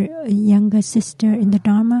her younger sister in the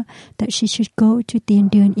Dharma, that she should go to Ding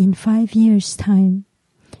Dung in 5 years' time,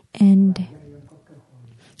 and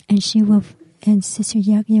Sister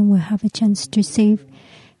Yak Yuen will have a chance to save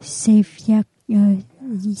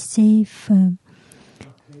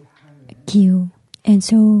Gil. And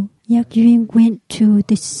so Yak Yuen went to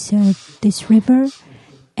this river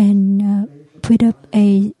and put up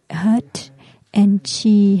a hut, and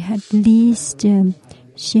she had leased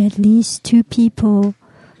 2 people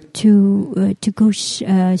to go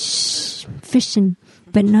fishing,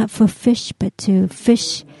 but not for fish, but to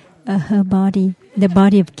fish her body, the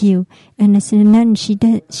body of Gil. And as a nun, she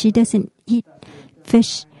doesn't eat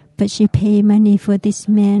fish, but she pay money for these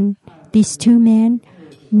 2 men,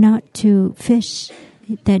 not to fish.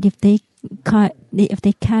 That if they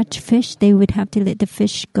catch fish, they would have to let the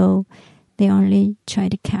fish go. They only try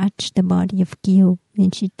to catch the body of Gil,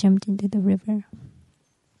 and she jumped into the river.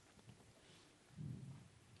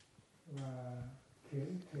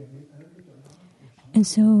 And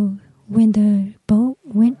so when the boat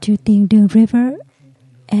went to Ding Dung River,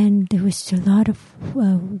 and there was a lot of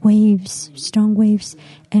waves, strong waves,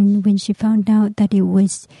 and when she found out that it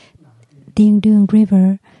was Ding Dung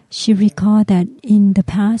River, she recalled that in the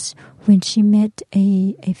past when she met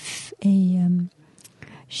in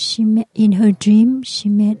her dream, she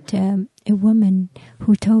met a woman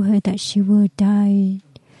who told her that she will die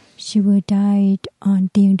on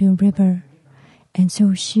Ding Dung River. And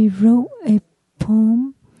so she wrote a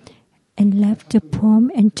poem and left the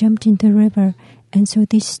poem and jumped into the river. And so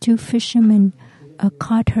these 2 fishermen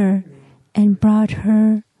caught her and brought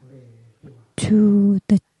her to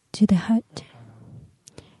the hut,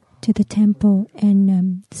 to the temple.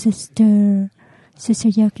 And Sister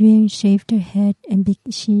Yak Yuen shaved her head, and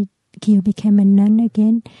Gil became a nun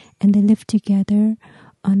again, and they lived together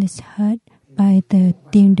on this hut by the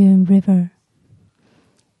Ding Dung River.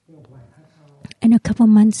 And a couple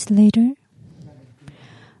months later,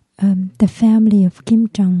 the family of Kim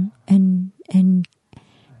Chung and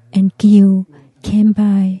Gil came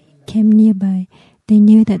nearby. They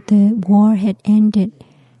knew that the war had ended,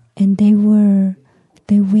 and they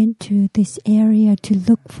went to this area to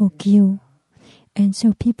look for Gil. And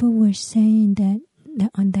so people were saying that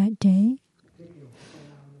on that day,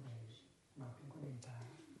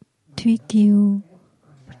 Thuy Kieu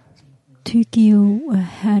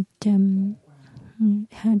had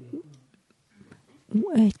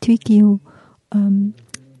Thuy Kieu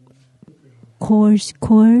coerced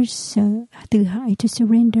Từ Hải to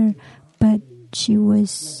surrender, but he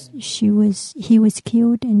was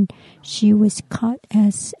killed, and she was caught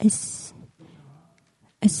as a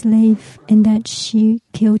slave, and that she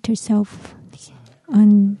killed herself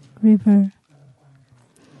on river.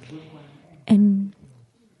 And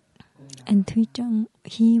Thuy Chung,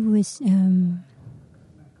 he was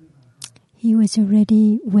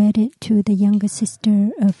already wedded to the younger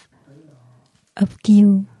sister of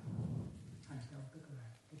Gil.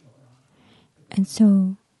 And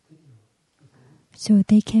so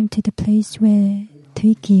they came to the place where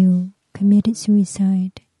Thuy Kieu committed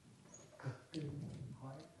suicide.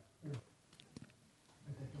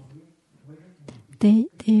 They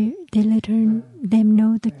let them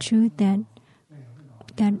know the truth that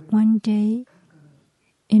one day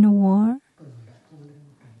in a war,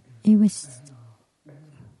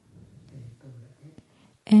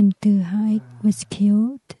 and Tu Hai was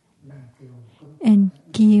killed, and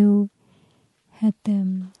Gil had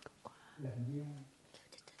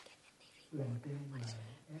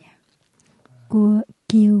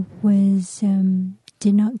Gil was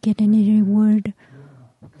did not get any reward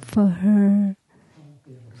for her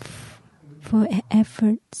for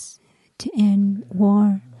efforts to end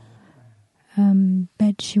war,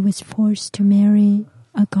 but she was forced to marry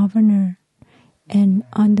a governor, and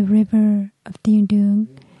on the river of Tiên Đường,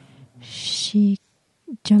 she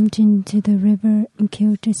jumped into the river and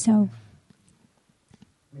killed herself.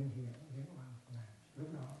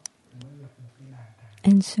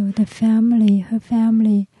 And so her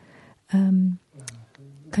family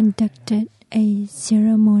conducted a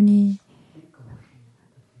ceremony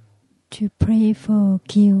to pray for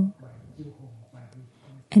Gil.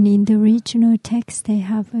 And in the original text, they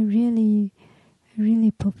have a really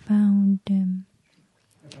profound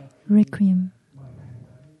requiem.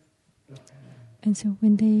 And so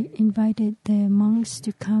when they invited the monks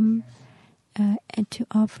to come and to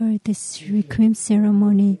offer this requiem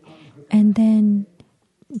ceremony, and then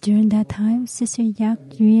during that time, Sister Yak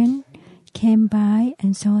Yuen came by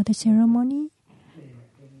and saw the ceremony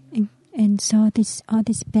and saw all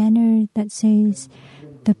this banner that says,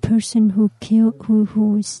 "The person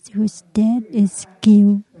who's dead is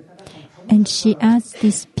Gil." And she asked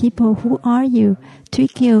these people, "Who are you? Thuy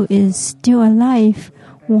Kieu is still alive.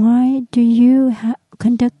 Why do you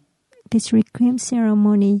conduct this requiem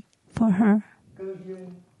ceremony for her?"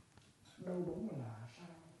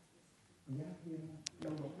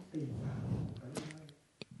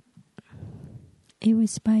 It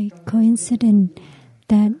was by coincidence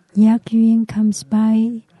that Yak Yuen comes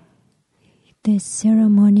by this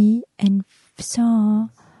ceremony and saw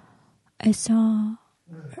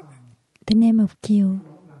the name of Gil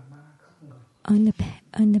on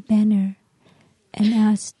the banner, and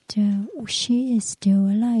asked, "She is still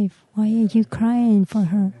alive. Why are you crying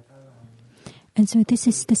for her?" And so this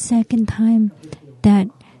is the second time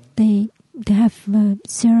that they have a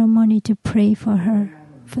ceremony to pray for her,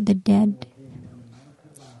 for the dead.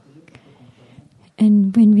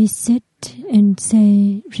 And when we sit and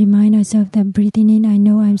say, remind ourselves that breathing in, I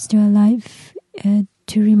know I'm still alive,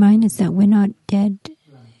 to remind us that we're not dead,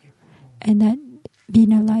 and that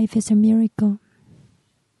being alive is a miracle.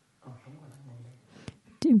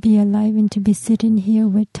 To be alive and to be sitting here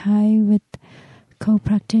with Thai, with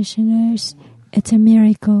co-practitioners, it's a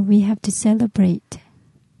miracle we have to celebrate.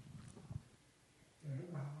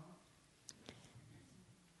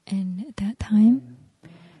 And at that time,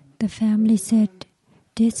 the family said,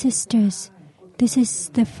 "Dear sisters, this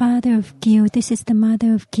is the father of Gil, this is the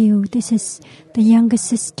mother of Gil, this is the younger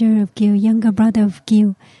sister of Gil, younger brother of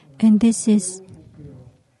Gil, and this is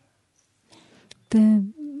the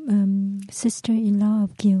sister-in-law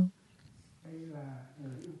of Gil.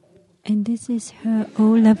 And this is her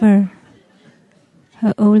old lover,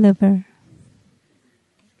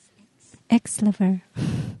 ex-lover."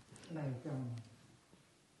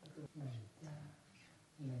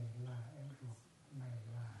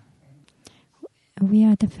 We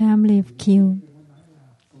are the family of Gil.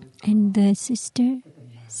 And the sister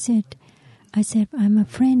said, "I'm a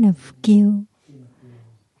friend of Gil.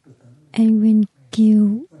 And when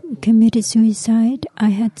Gil committed suicide,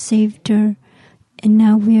 I had saved her. And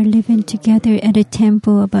now we are living together at a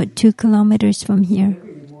temple about 2 kilometers from here.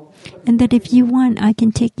 And that if you want, I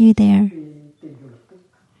can take you there."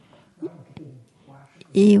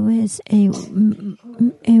 It was a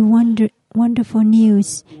wonderful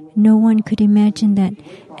news. No one could imagine that.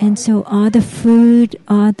 And so all the food,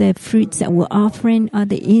 all the fruits that were offering, all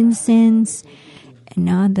the incense,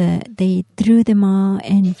 and they threw them all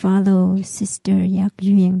and followed Sister Yak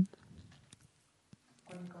Yuen.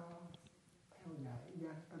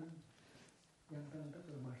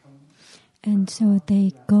 And so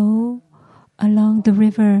they go along the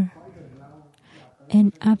river,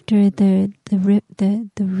 and after the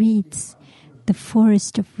reeds, the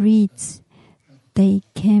forest of reeds, they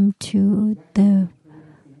came to the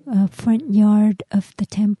front yard of the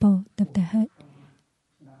temple, of the hut.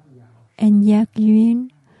 And Yak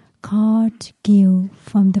Yuen called Gil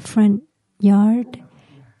from the front yard,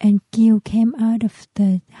 and Gil came out of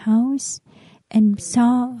the house and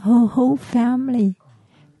saw her whole family.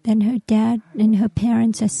 Then her dad and her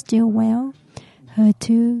parents are still well. Her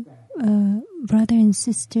 2 brothers and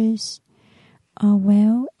sisters are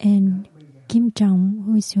well, and Kim Jong,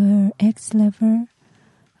 who is her ex-lover,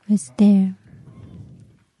 was there.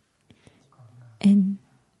 And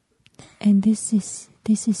this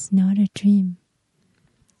is not a dream.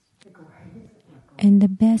 And the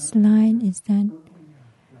best line is that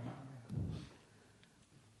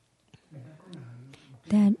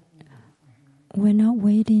that we're not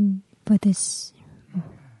waiting for this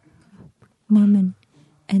moment,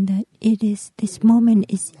 and that this moment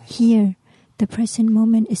is here. The present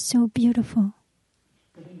moment is so beautiful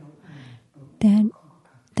that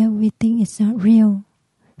we think it's not real.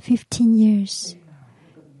 15 years,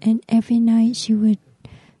 and every night she would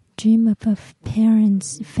dream of her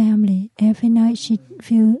parents, family. Every night she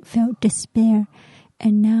felt despair,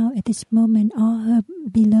 and now at this moment, all her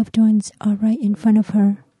beloved ones are right in front of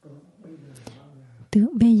her. Từ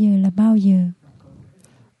bây giờ là bao giờ?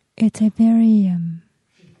 It's a very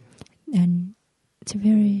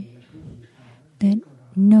that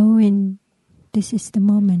knowing this is the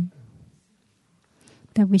moment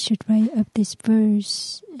that we should write up this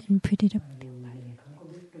verse and put it up.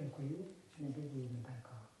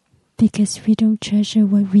 Because we don't treasure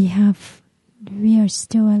what we have. We are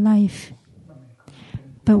still alive.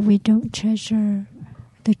 But we don't treasure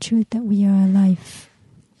the truth that we are alive.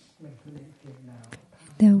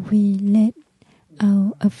 That we let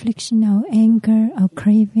our affliction, our anger, our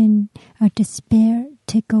craving, our despair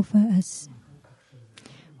take over us.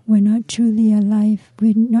 We're not truly alive.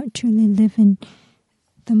 We're not truly living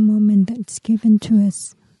the moment that's given to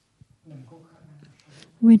us.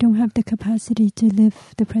 We don't have the capacity to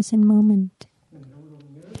live the present moment.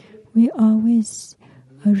 We always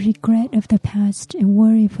regret of the past and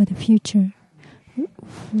worry for the future.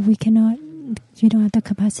 We don't have the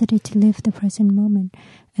capacity to live the present moment.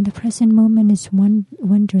 And the present moment is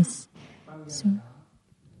wondrous. So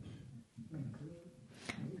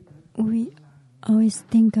we always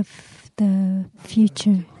think of the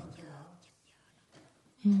future.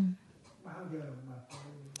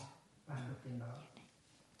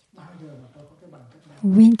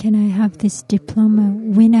 When can I have this diploma?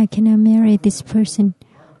 When can I marry this person?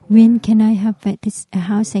 When can I have a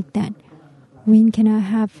house like that? When can I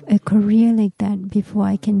have a career like that before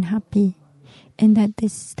I can happy? And that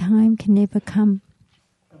this time can never come.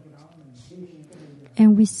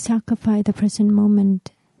 And we sacrifice the present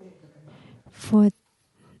moment for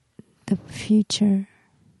the future.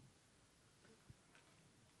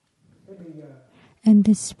 And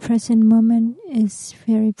this present moment is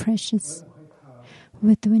very precious.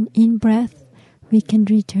 With an in-breath, we can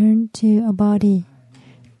return to our body.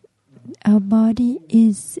 Our body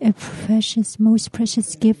is a most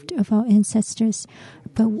precious gift of our ancestors.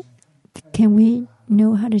 But can we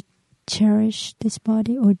know how to cherish this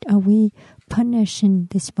body, or are we punishing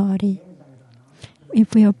this body?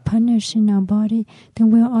 If we are punishing our body,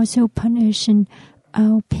 then we are also punishing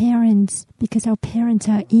our parents, because our parents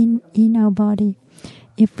are in our body.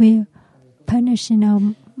 If we are punishing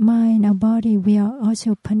our mind, our body, we are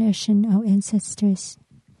also punishing our ancestors.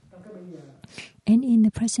 And in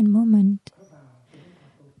the present moment,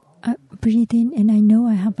 I breathe in and I know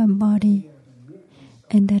I have a body,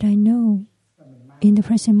 and that I know in the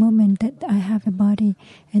present moment that I have a body,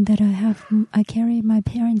 and that I carry my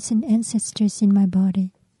parents and ancestors in my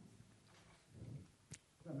body.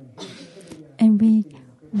 And we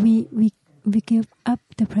give up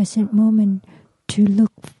the present moment to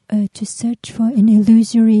search for an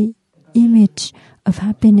illusory image of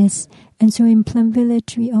happiness. And so in Plum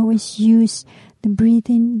Village, we always use the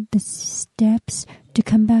breathing, the steps to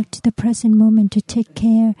come back to the present moment, to take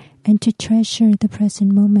care and to treasure the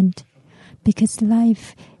present moment. Because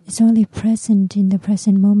life is only present in the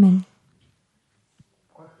present moment.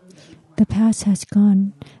 The past has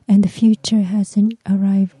gone and the future hasn't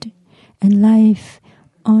arrived. And life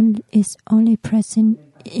is only present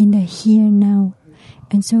in the here now.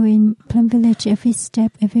 And so in Plum Village, every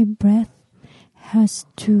step, every breath has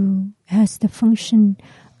the function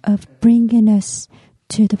of bringing us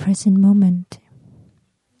to the present moment.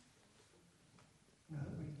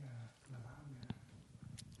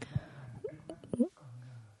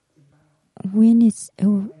 When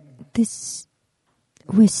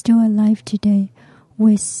we're still alive today,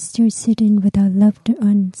 we're still sitting with our loved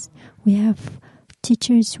ones. We have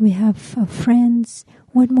teachers, we have friends.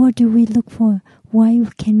 What more do we look for? Why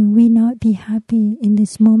can we not be happy in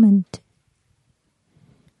this moment?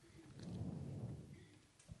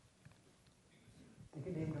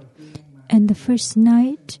 And the first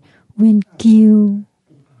night when Gyu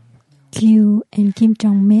and Kim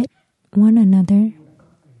Jong met one another,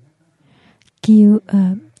 you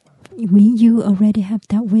already have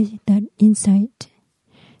that insight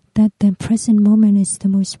that the present moment is the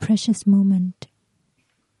most precious moment.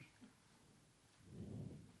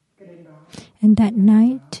 And that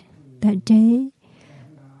night, that day,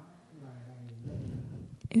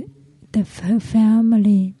 her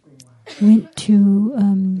family went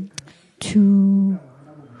to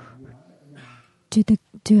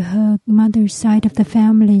to her mother's side of the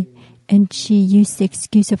family, and she used the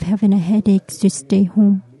excuse of having a headache to stay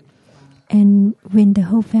home. And when the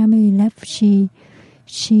whole family left, she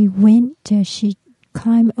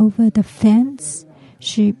climbed over the fence.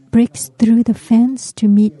 She breaks through the fence to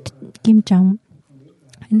meet Kim Jong.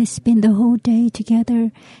 And they spent the whole day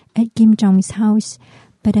together at Kim Jong's house.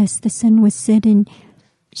 But as the sun was setting,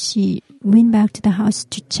 she went back to the house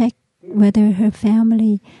to check whether her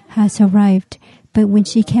family has arrived. But when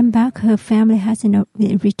she came back, her family hasn't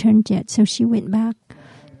returned yet. So she went back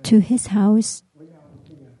to his house.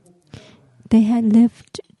 They had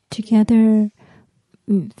lived together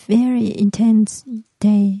very intense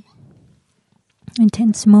day,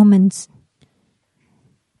 intense moments,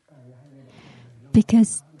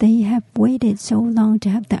 because they have waited so long to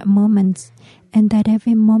have that moment, and that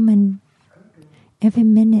every moment, every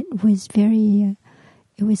minute was very,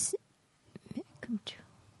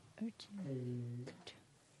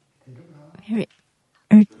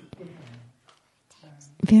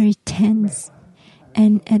 very tense.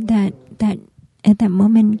 And at that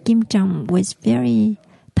moment, Kim Jong was very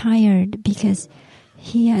tired because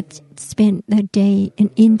he had spent the day, an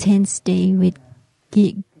intense day with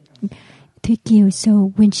Tukyu.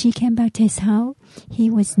 So when she came back to his house, he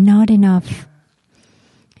was not enough.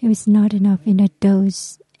 He was not enough in a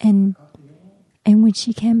dose. And when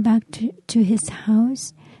she came back to his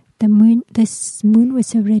house, the moon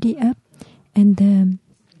was already up, and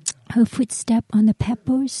her footstep on the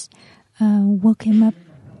pebbles woke him up.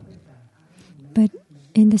 But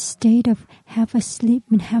in the state of half asleep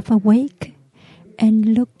and half awake,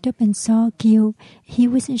 and looked up and saw Gil, he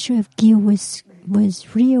wasn't sure if Gil was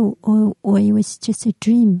real or it was just a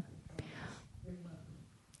dream.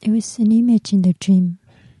 It was an image in the dream.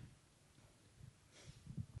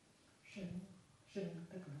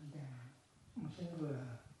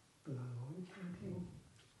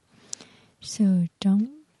 So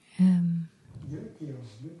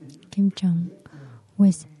Kim Jong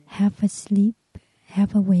was half asleep,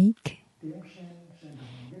 half awake,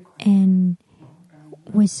 and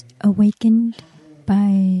was awakened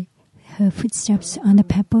by her footsteps on the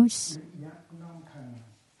pebbles,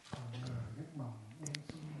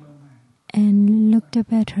 and looked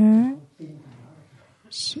up at her.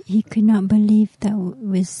 He could not believe that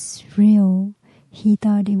was real. He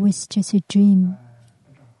thought it was just a dream.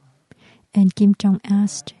 And Kim Jong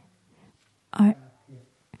asked,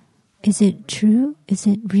 "Is it true? Is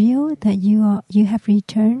it real that you have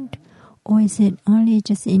returned, or is it only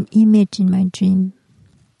just an image in my dream?"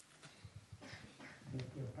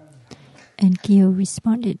 And Gil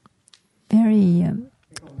responded very,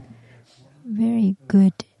 very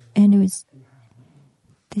good. And it was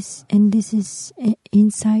this, and this is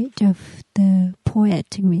insight of the poet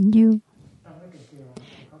Nguyen.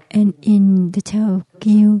 And in the tale of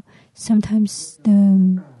Gil, sometimes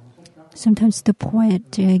the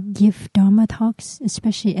poet give Dharma talks,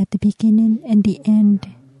 especially at the beginning and the end.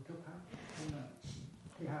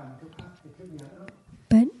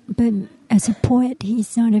 But as a poet,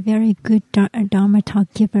 he's not a very good Dharma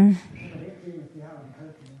talk giver.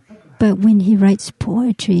 But when he writes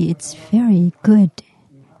poetry, it's very good,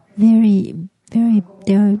 very, very,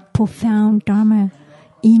 there are profound Dharma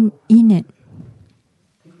in it.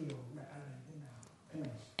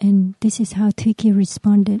 And this is how Tukyu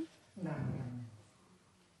responded.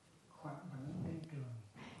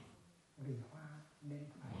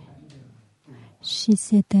 She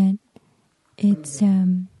said that it's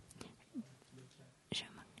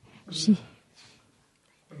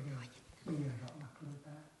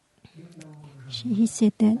he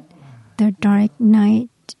said that the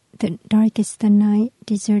dark is the night,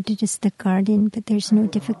 deserted is the garden, but there's no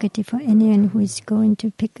difficulty for anyone who is going to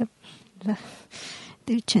pick up.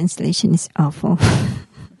 The translation is awful.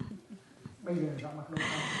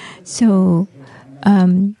 So,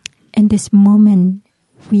 in this moment,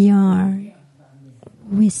 we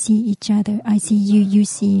see each other. I see you, you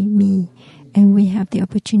see me, and we have the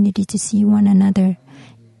opportunity to see one another.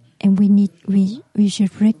 And we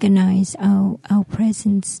should recognize our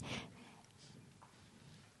presence.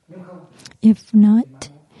 If not,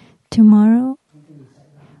 tomorrow,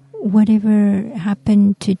 whatever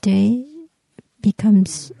happened today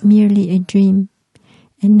becomes merely a dream.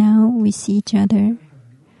 And now we see each other,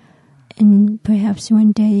 and perhaps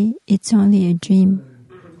one day it's only a dream.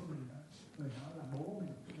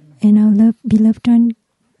 And our beloved one,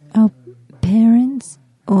 our parents,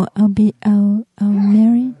 or our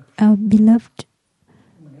beloved,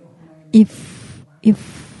 if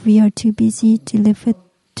we are too busy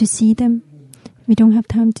to see them, we don't have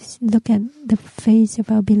time to look at the face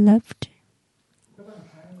of our beloved.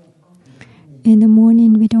 In the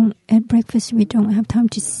morning, at breakfast, we don't have time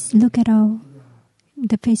to look at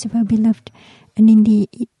the face of our beloved. And in the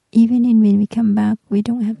evening, when we come back, we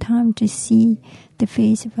don't have time to see the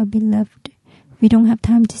face of our beloved. We don't have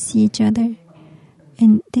time to see each other.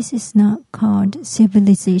 And this is not called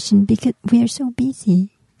civilization because we are so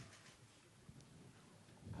busy.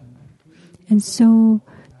 And so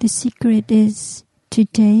the secret is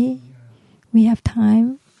today we have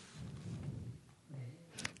time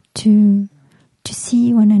to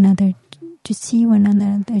see one another, to see one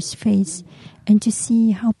another's face, and to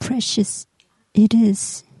see how precious it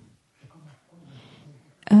is.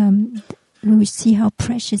 We see how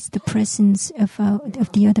precious the presence of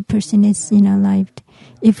the other person is in our life.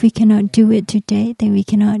 If we cannot do it today, then we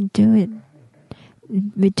cannot do it.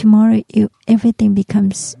 But tomorrow, everything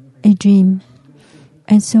becomes a dream.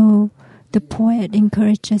 And so the poet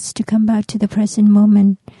encouraged us to come back to the present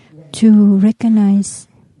moment, to recognize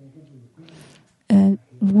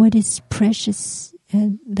what is precious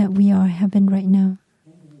that we are having right now.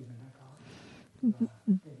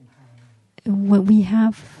 What we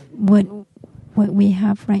have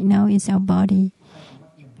right now is our body.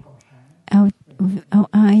 Our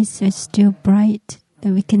eyes are still bright,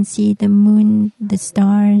 that we can see the moon, the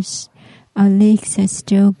stars. Our legs are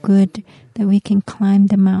still good, that we can climb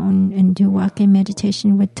the mountain and do walking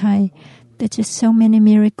meditation with Thai. There's just so many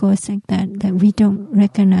miracles like that we don't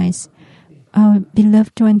recognize. Our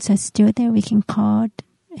beloved ones are still there. We can call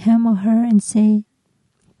him or her and say,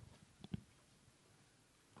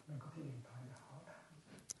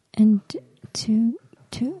 and to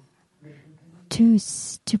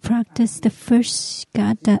practice the first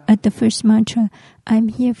gatha at the first mantra, I'm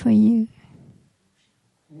here for you.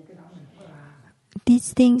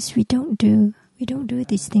 These things we don't do. We don't do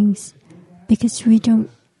these things because we don't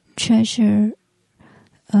treasure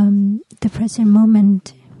the present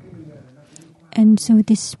moment. And so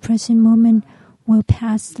this present moment will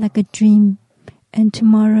pass like a dream, and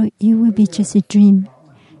tomorrow it will be just a dream.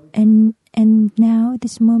 And now,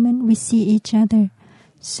 this moment, we see each other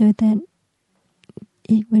so that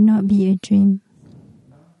it will not be a dream.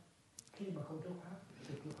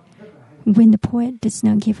 When the poet does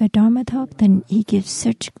not give a Dharma talk, then he gives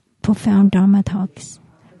such profound Dharma talks.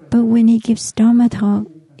 But when he gives Dharma talk,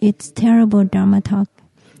 it's terrible Dharma talk.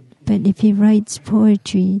 But if he writes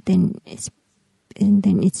poetry, then it's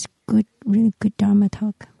good, really good Dharma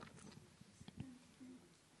talk.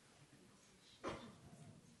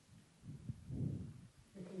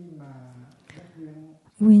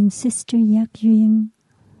 When Sister Yak Yuen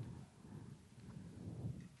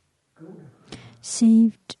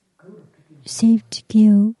saved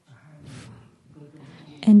Gil,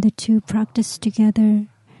 and the two practiced together,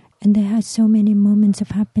 and they had so many moments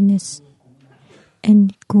of happiness.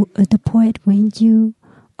 And the poet Wen Yu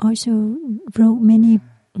also wrote many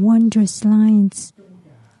wondrous lines.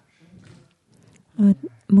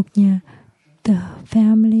 Muknya, the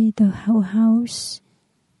family, the whole house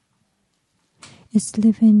is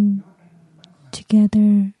living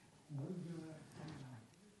together,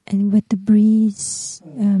 and with the breeze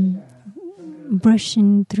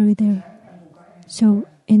brushing through there. So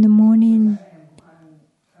in the morning,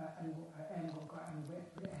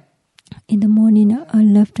 our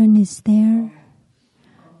loved one is there.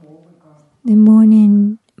 In the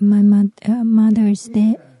morning, my mother is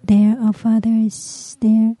there, our father is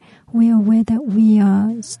there. We are aware that we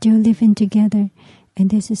are still living together. And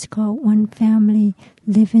this is called one family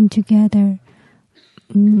living together.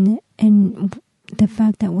 And the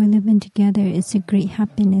fact that we're living together is a great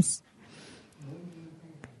happiness.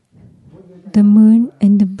 The moon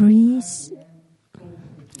and the breeze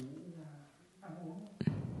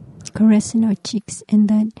caressing our cheeks, and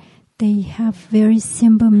that they have very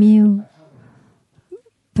simple meal,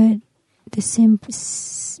 but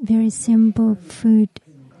very simple food,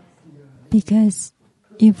 because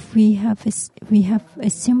if we have a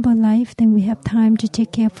simple life, then we have time to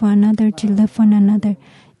take care for another, to love one another.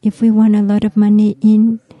 If we want a lot of money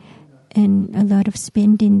in and a lot of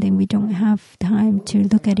spending, then we don't have time to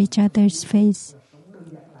look at each other's face.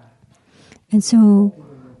 And so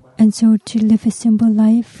to live a simple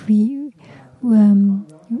life, we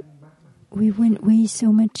wouldn't waste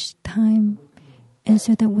so much time, and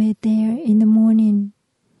so that we're there in the morning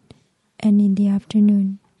and in the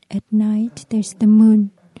afternoon. At night, there's the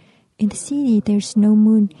moon. In the city, there's no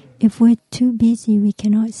moon. If we're too busy, we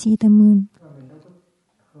cannot see the moon.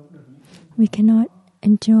 We cannot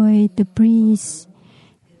enjoy the breeze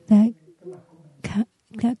that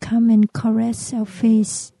come and caress our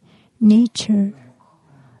face. Nature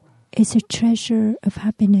is a treasure of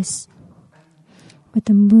happiness. with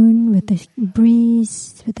the moon, with the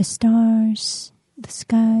breeze, with the stars, the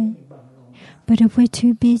sky. But if we're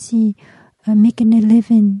too busy making a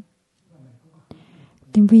living,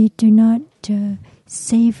 then we do not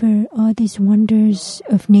savor all these wonders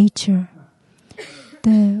of nature.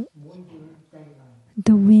 The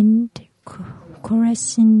wind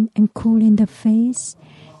caressing and cooling the face,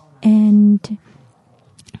 and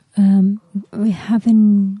we're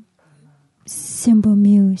having simple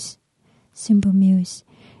meals,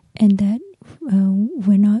 and that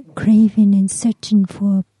we're not craving and searching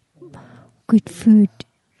for good food.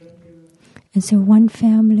 And so one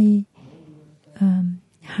family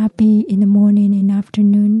happy in the morning and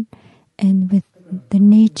afternoon, and with the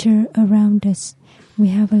nature around us, we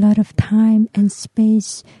have a lot of time and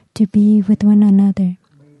space to be with one another.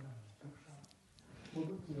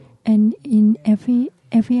 And in every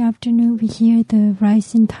afternoon, we hear the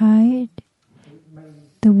rising tide,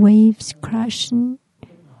 the waves crashing,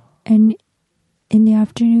 and in the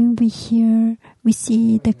afternoon we see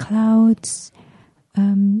the clouds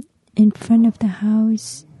in front of the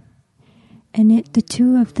house. And the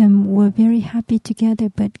two of them were very happy together,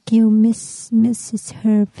 but Gil misses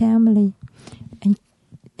her family.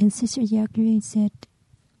 And Sister Yak Yuen said,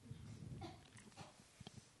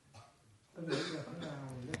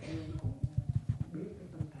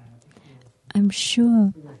 I'm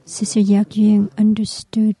sure Sister Yak Yuen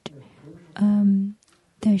understood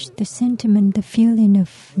the sentiment, the feeling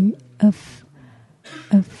of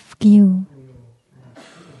Gil,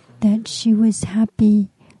 that she was happy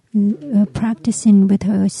practicing with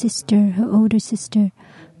her sister, her older sister,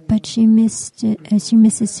 but she misses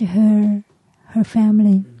her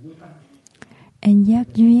family. And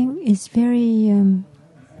Yak Yuen is very.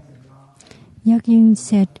 Yak Yuen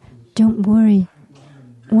said, "Don't worry.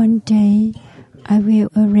 One day, I will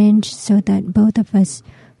arrange so that both of us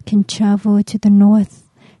can travel to the north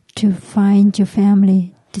to find your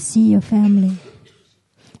family, to see your family."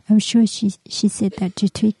 I'm sure she said that to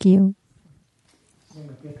Tui Gil.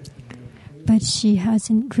 But she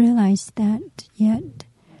hasn't realized that yet.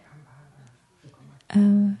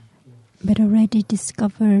 But already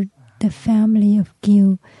discovered the family of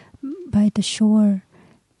Gil by the shore.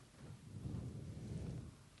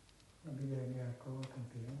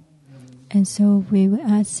 And so we will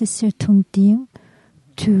ask Sister Thong Tien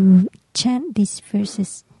to chant these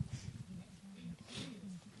verses.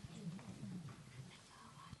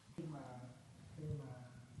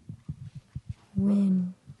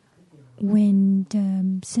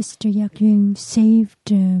 When Sister Yak Yuen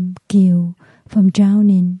saved Gil from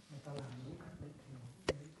drowning,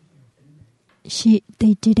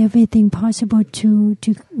 they did everything possible to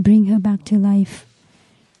bring her back to life.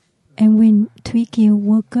 And when Tui Gil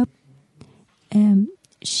woke up,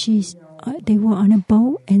 they were on a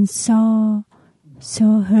boat and saw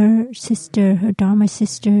her sister, her Dharma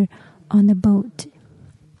sister, on the boat.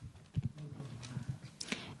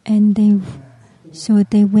 And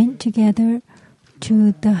they went together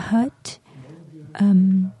to the hut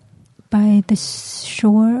by the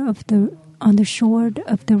shore of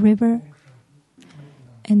the river.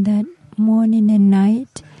 And that morning and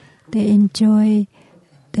night, they enjoy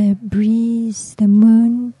the breeze, the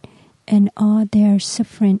moon, and all her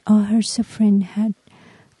suffering had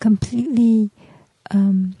completely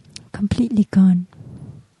gone.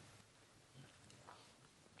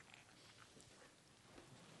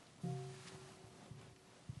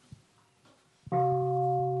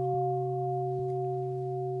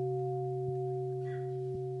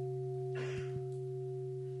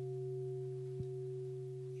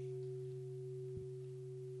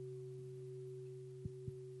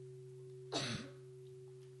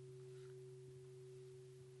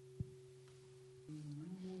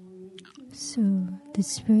 So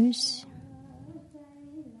this verse,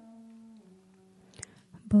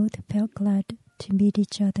 both felt glad to meet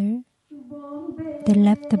each other. They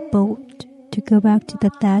left the boat to go back to the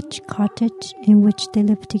thatched cottage in which they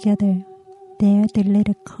lived together. There they led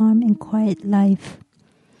a calm and quiet life,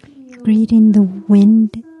 greeting the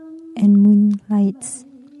wind and moonlights,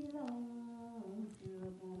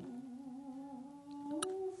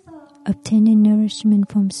 obtaining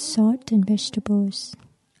nourishment from salt and vegetables.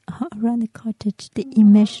 Around the cottage, the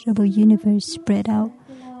immeasurable universe spread out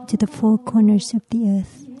to the four corners of the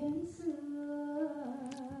earth.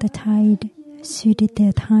 The tide suited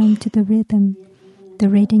their time to the rhythm. The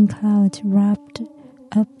radiant clouds wrapped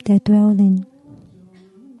up their dwelling.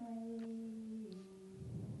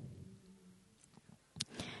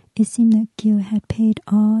 It seemed that Gil had paid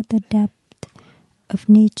all the debt of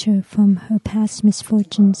nature from her past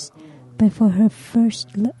misfortunes, but for her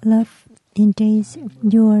first love in days,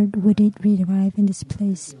 Lord, would it arrive in this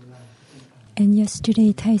place? And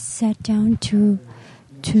yesterday, Thai sat down to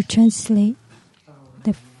translate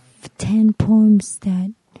the 10 poems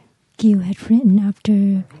that Gil had written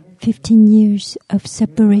after 15 years of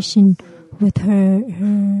separation with her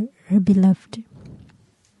beloved.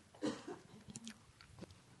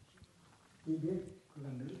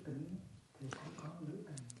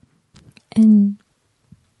 And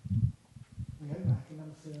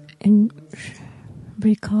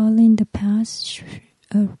recalling the past,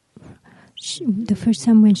 the first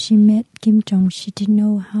time when she met Kim Jong, she didn't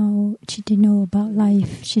know about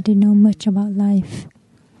life. She didn't know much about life.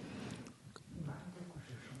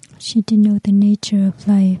 She didn't know the nature of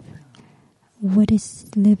life. What is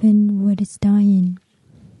living, what is dying.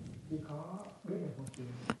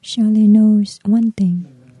 She only knows one thing,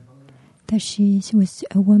 that she was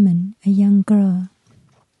a woman, a young girl,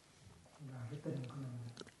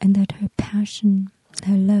 and that her passion,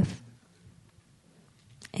 her love,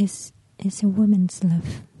 is a woman's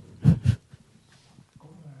love.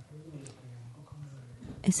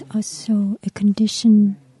 It's also a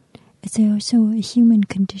condition. It's also a human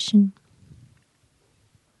condition.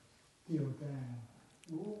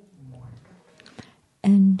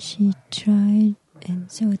 And she tried,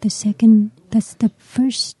 and so that's the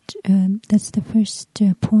first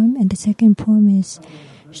poem, and the second poem is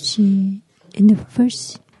in the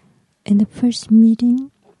first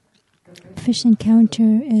meeting, first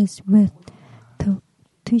encounter is with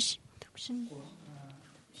Kim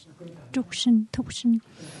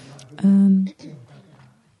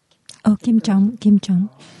Jong.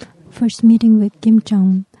 First meeting with Kim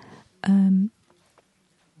Jong.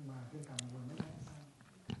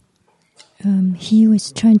 He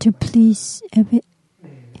was trying to please.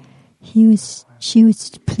 She was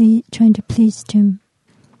trying to please him.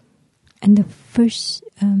 And the first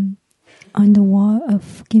on the wall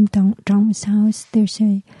of Kim Jong's house, there's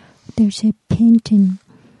a painting,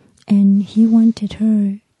 and he wanted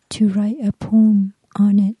her to write a poem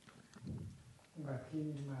on it.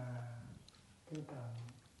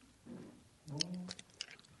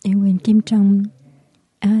 And when Kim Jong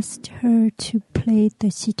asked her to play the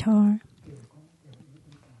sitar,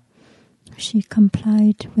 she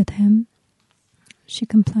complied with him. She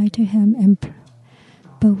complied to him,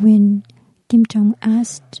 but when Kim Jong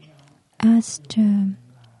asked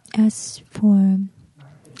for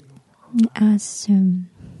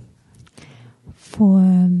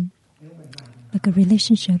like a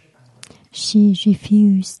relationship, she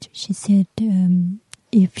refused. She said,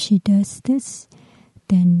 if she does this,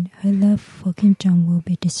 then her love for Kim Jong will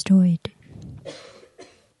be destroyed.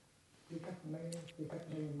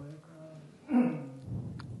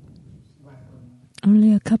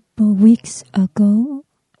 Only a couple of weeks ago,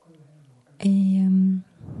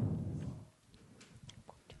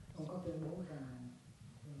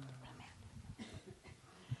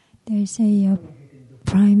 there's a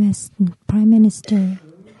prime minister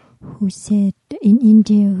who said in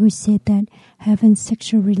India that having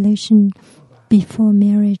sexual relation before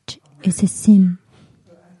marriage is a sin.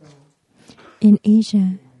 In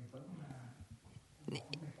Asia,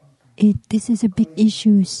 this is a big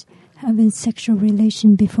issue. Having sexual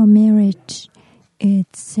relation before marriage,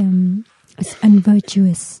 it's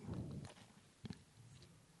unvirtuous.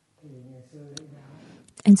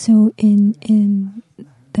 And so in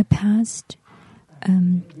the past,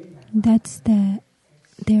 that's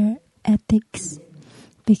their ethics.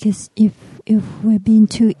 Because if we're being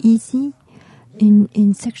too easy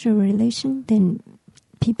in sexual relation, then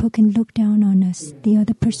people can look down on us. The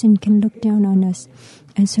other person can look down on us.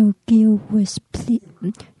 And so Gil was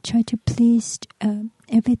tried to please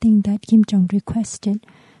everything that Kim Jong requested.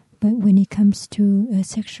 But when it comes to a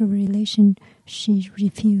sexual relation, she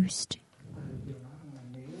refused.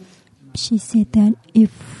 She said that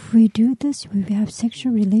if we do this, if we have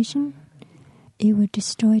sexual relation, it will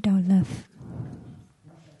destroy our love.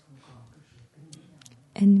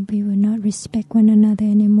 And we will not respect one another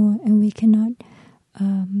anymore, and we cannot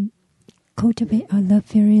cultivate our love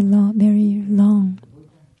very long.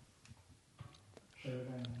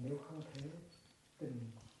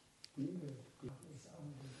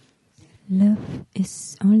 Love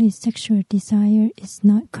is only sexual desire is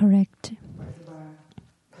not correct.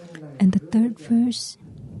 And the third verse,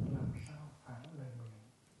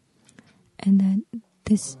 and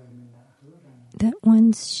that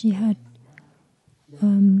once she had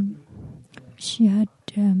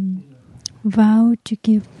vowed to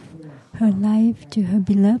give her life to her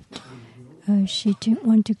beloved. She didn't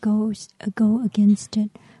want to go against it,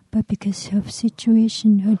 but because of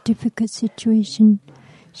her difficult situation,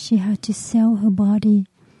 she had to sell her body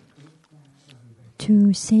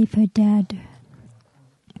to save her dad.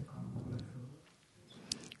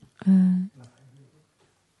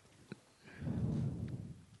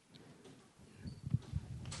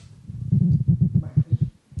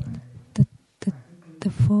 The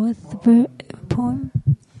fourth poem,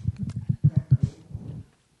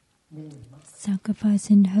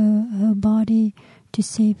 sacrificing her body to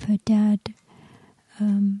save her dad,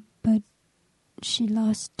 but she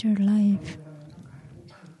lost her life.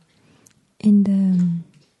 In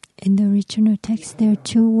the original text, there are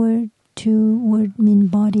two words mean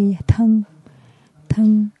body, tongue.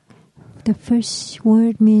 The first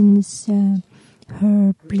word means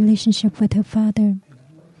her relationship with her father,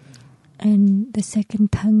 and the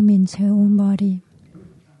second tongue means her own body.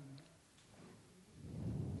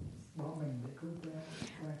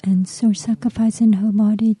 And so sacrificing her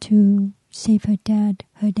body to save her dad.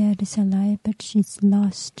 Her dad is alive, but she's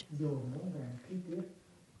lost.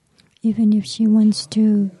 Even if she wants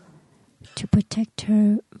to protect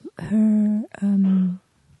her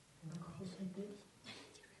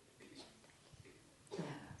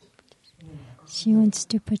she wants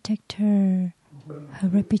to protect her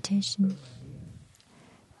reputation.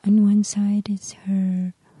 On one side is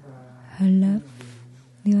her love,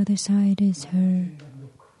 the other side is her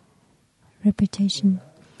reputation.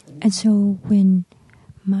 And so when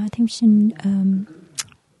Ma Teng-sin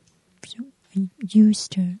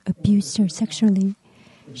abused her sexually,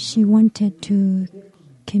 she wanted to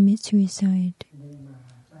commit suicide.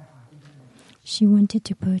 She wanted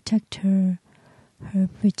to protect her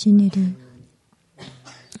virginity,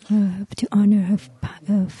 to honor her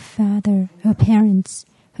father, her parents,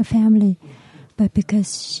 her family. But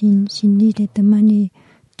because she needed the money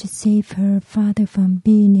to save her father from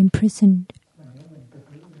being imprisoned,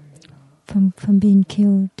 from being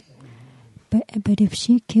killed. But if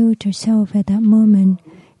she killed herself at that moment,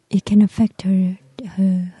 it can affect her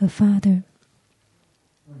father.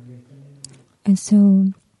 And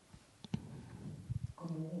so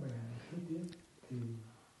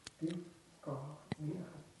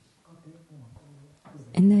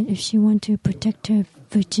and that if she wanted to protect her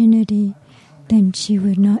virginity, then she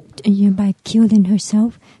would not, by killing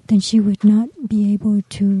herself, then she would not be able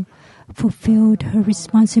to fulfill her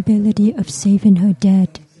responsibility of saving her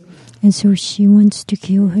dad. And so she wants to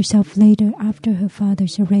kill herself later after her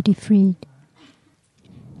father's already freed.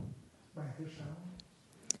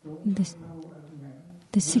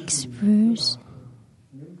 The sixth verse.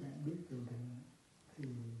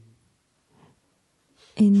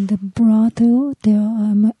 In the brothel, there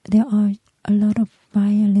are a lot of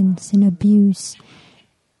violence and abuse,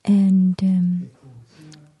 and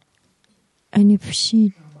if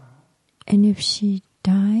she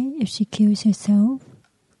kills herself,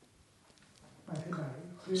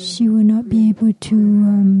 she will not be able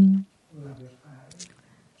to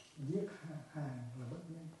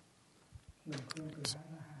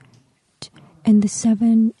and the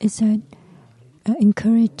seven is that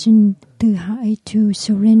encouraging Từ Hải to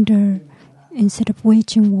surrender instead of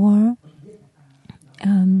waging war.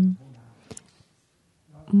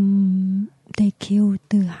 They killed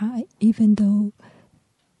Từ Hải even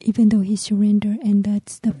though he surrendered, and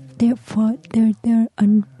that's their fault. They're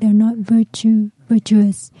not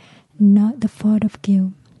virtuous, not the fault of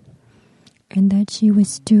guilt, and that she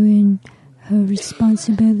was doing her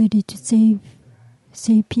responsibility to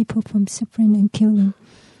save people from suffering and killing.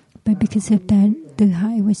 But because of that, Từ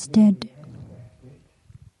Hải was dead.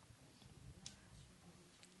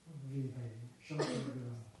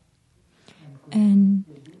 And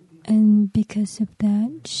because of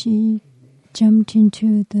that, she jumped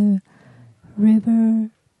into the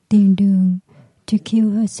river Tiền Đường to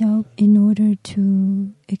kill herself in order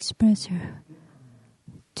to express her,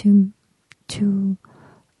 to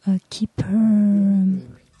keep her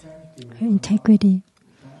integrity,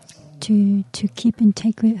 to keep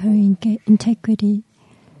her integrity,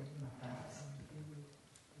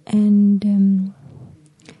 and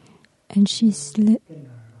she's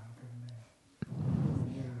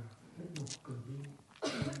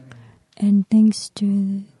and thanks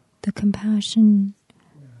to the compassion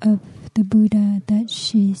of the Buddha that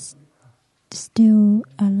she's still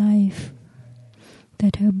alive,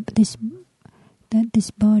 that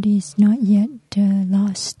this body is not yet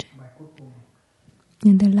lost.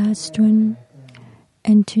 And the last one,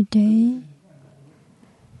 and today,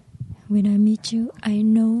 when I meet you, I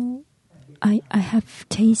know I have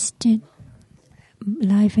tasted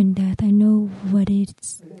life and death. I know what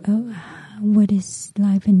is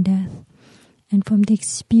life and death. And from the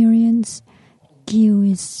experience, Gil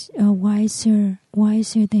is wiser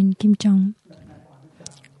than Kim Jong,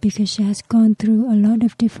 because she has gone through a lot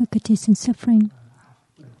of difficulties and suffering.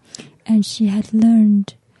 and she had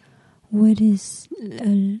learned what is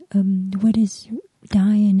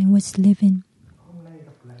dying and what's living.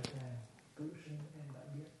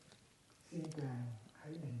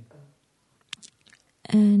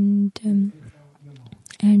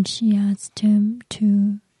 And she asked him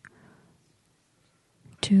to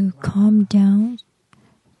calm down.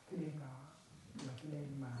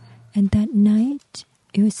 And that night,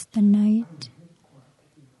 it was the night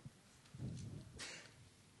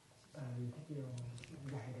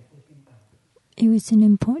it was an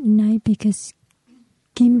important night because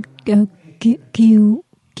Gil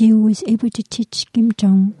was able to teach Kim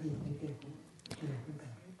Jong.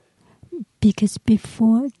 Because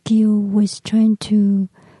before, Gil was trying to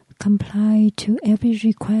comply to every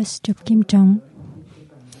request of Kim Jong,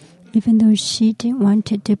 even though she didn't want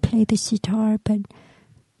to play the sitar, but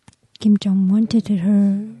Kim Jong wanted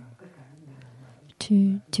her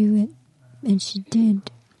to do it, and she did.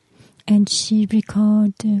 And she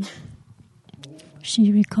recalled that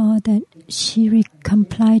she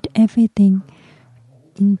complied everything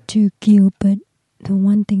to Gil, but the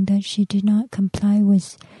one thing that she did not comply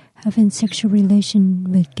was having sexual relation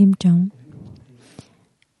with Kim Jong,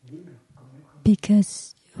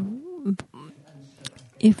 because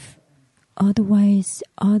if otherwise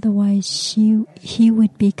he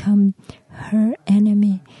would become her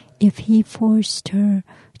enemy. If he forced her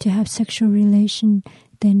to have sexual relation,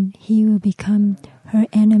 then he will become her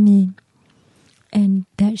enemy. And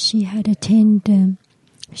that she had attained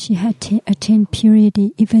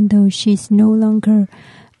purity, even though she's no longer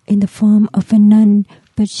in the form of a nun,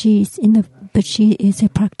 but she is a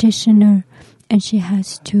practitioner, and she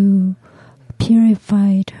has to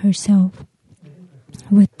purify herself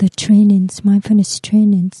with the trainings, mindfulness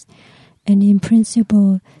trainings. And in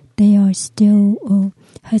principle, they are still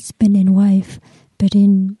husband and wife, but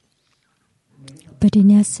in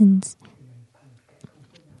essence,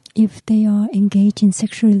 if they are engaged in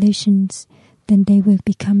sexual relations, then they will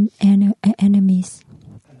become enemies.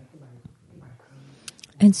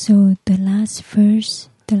 And so the last verse,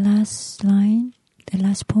 the last line, the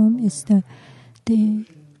last poem is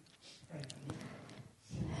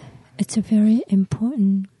it's a very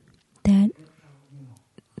important that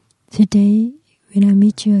today when I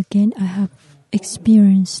meet you again, I have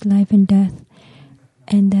experienced life and death,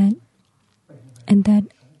 and that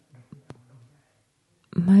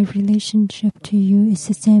my relationship to you is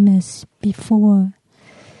the same as before.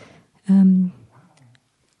 And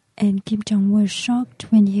Kim Jong was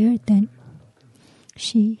shocked when he heard that.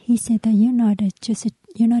 He said that you're not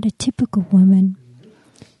a typical woman.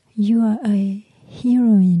 You are a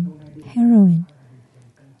heroine.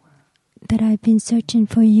 That I've been searching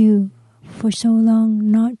for you for so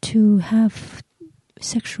long, not to have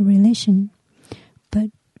sexual relation,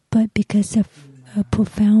 but because of a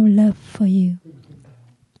profound love for you.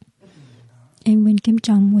 And when Kim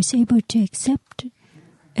Jong was able to accept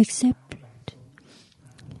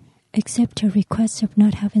her request of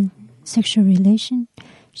not having sexual relation,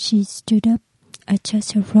 she stood up,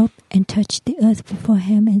 adjusted her robe, and touched the earth before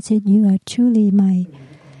him and said, "You are truly my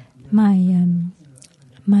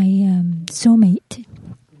soulmate."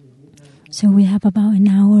 So we have about an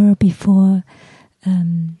hour before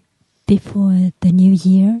the new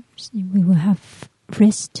year. We will have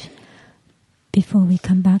rest before we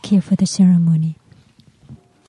come back here for the ceremony.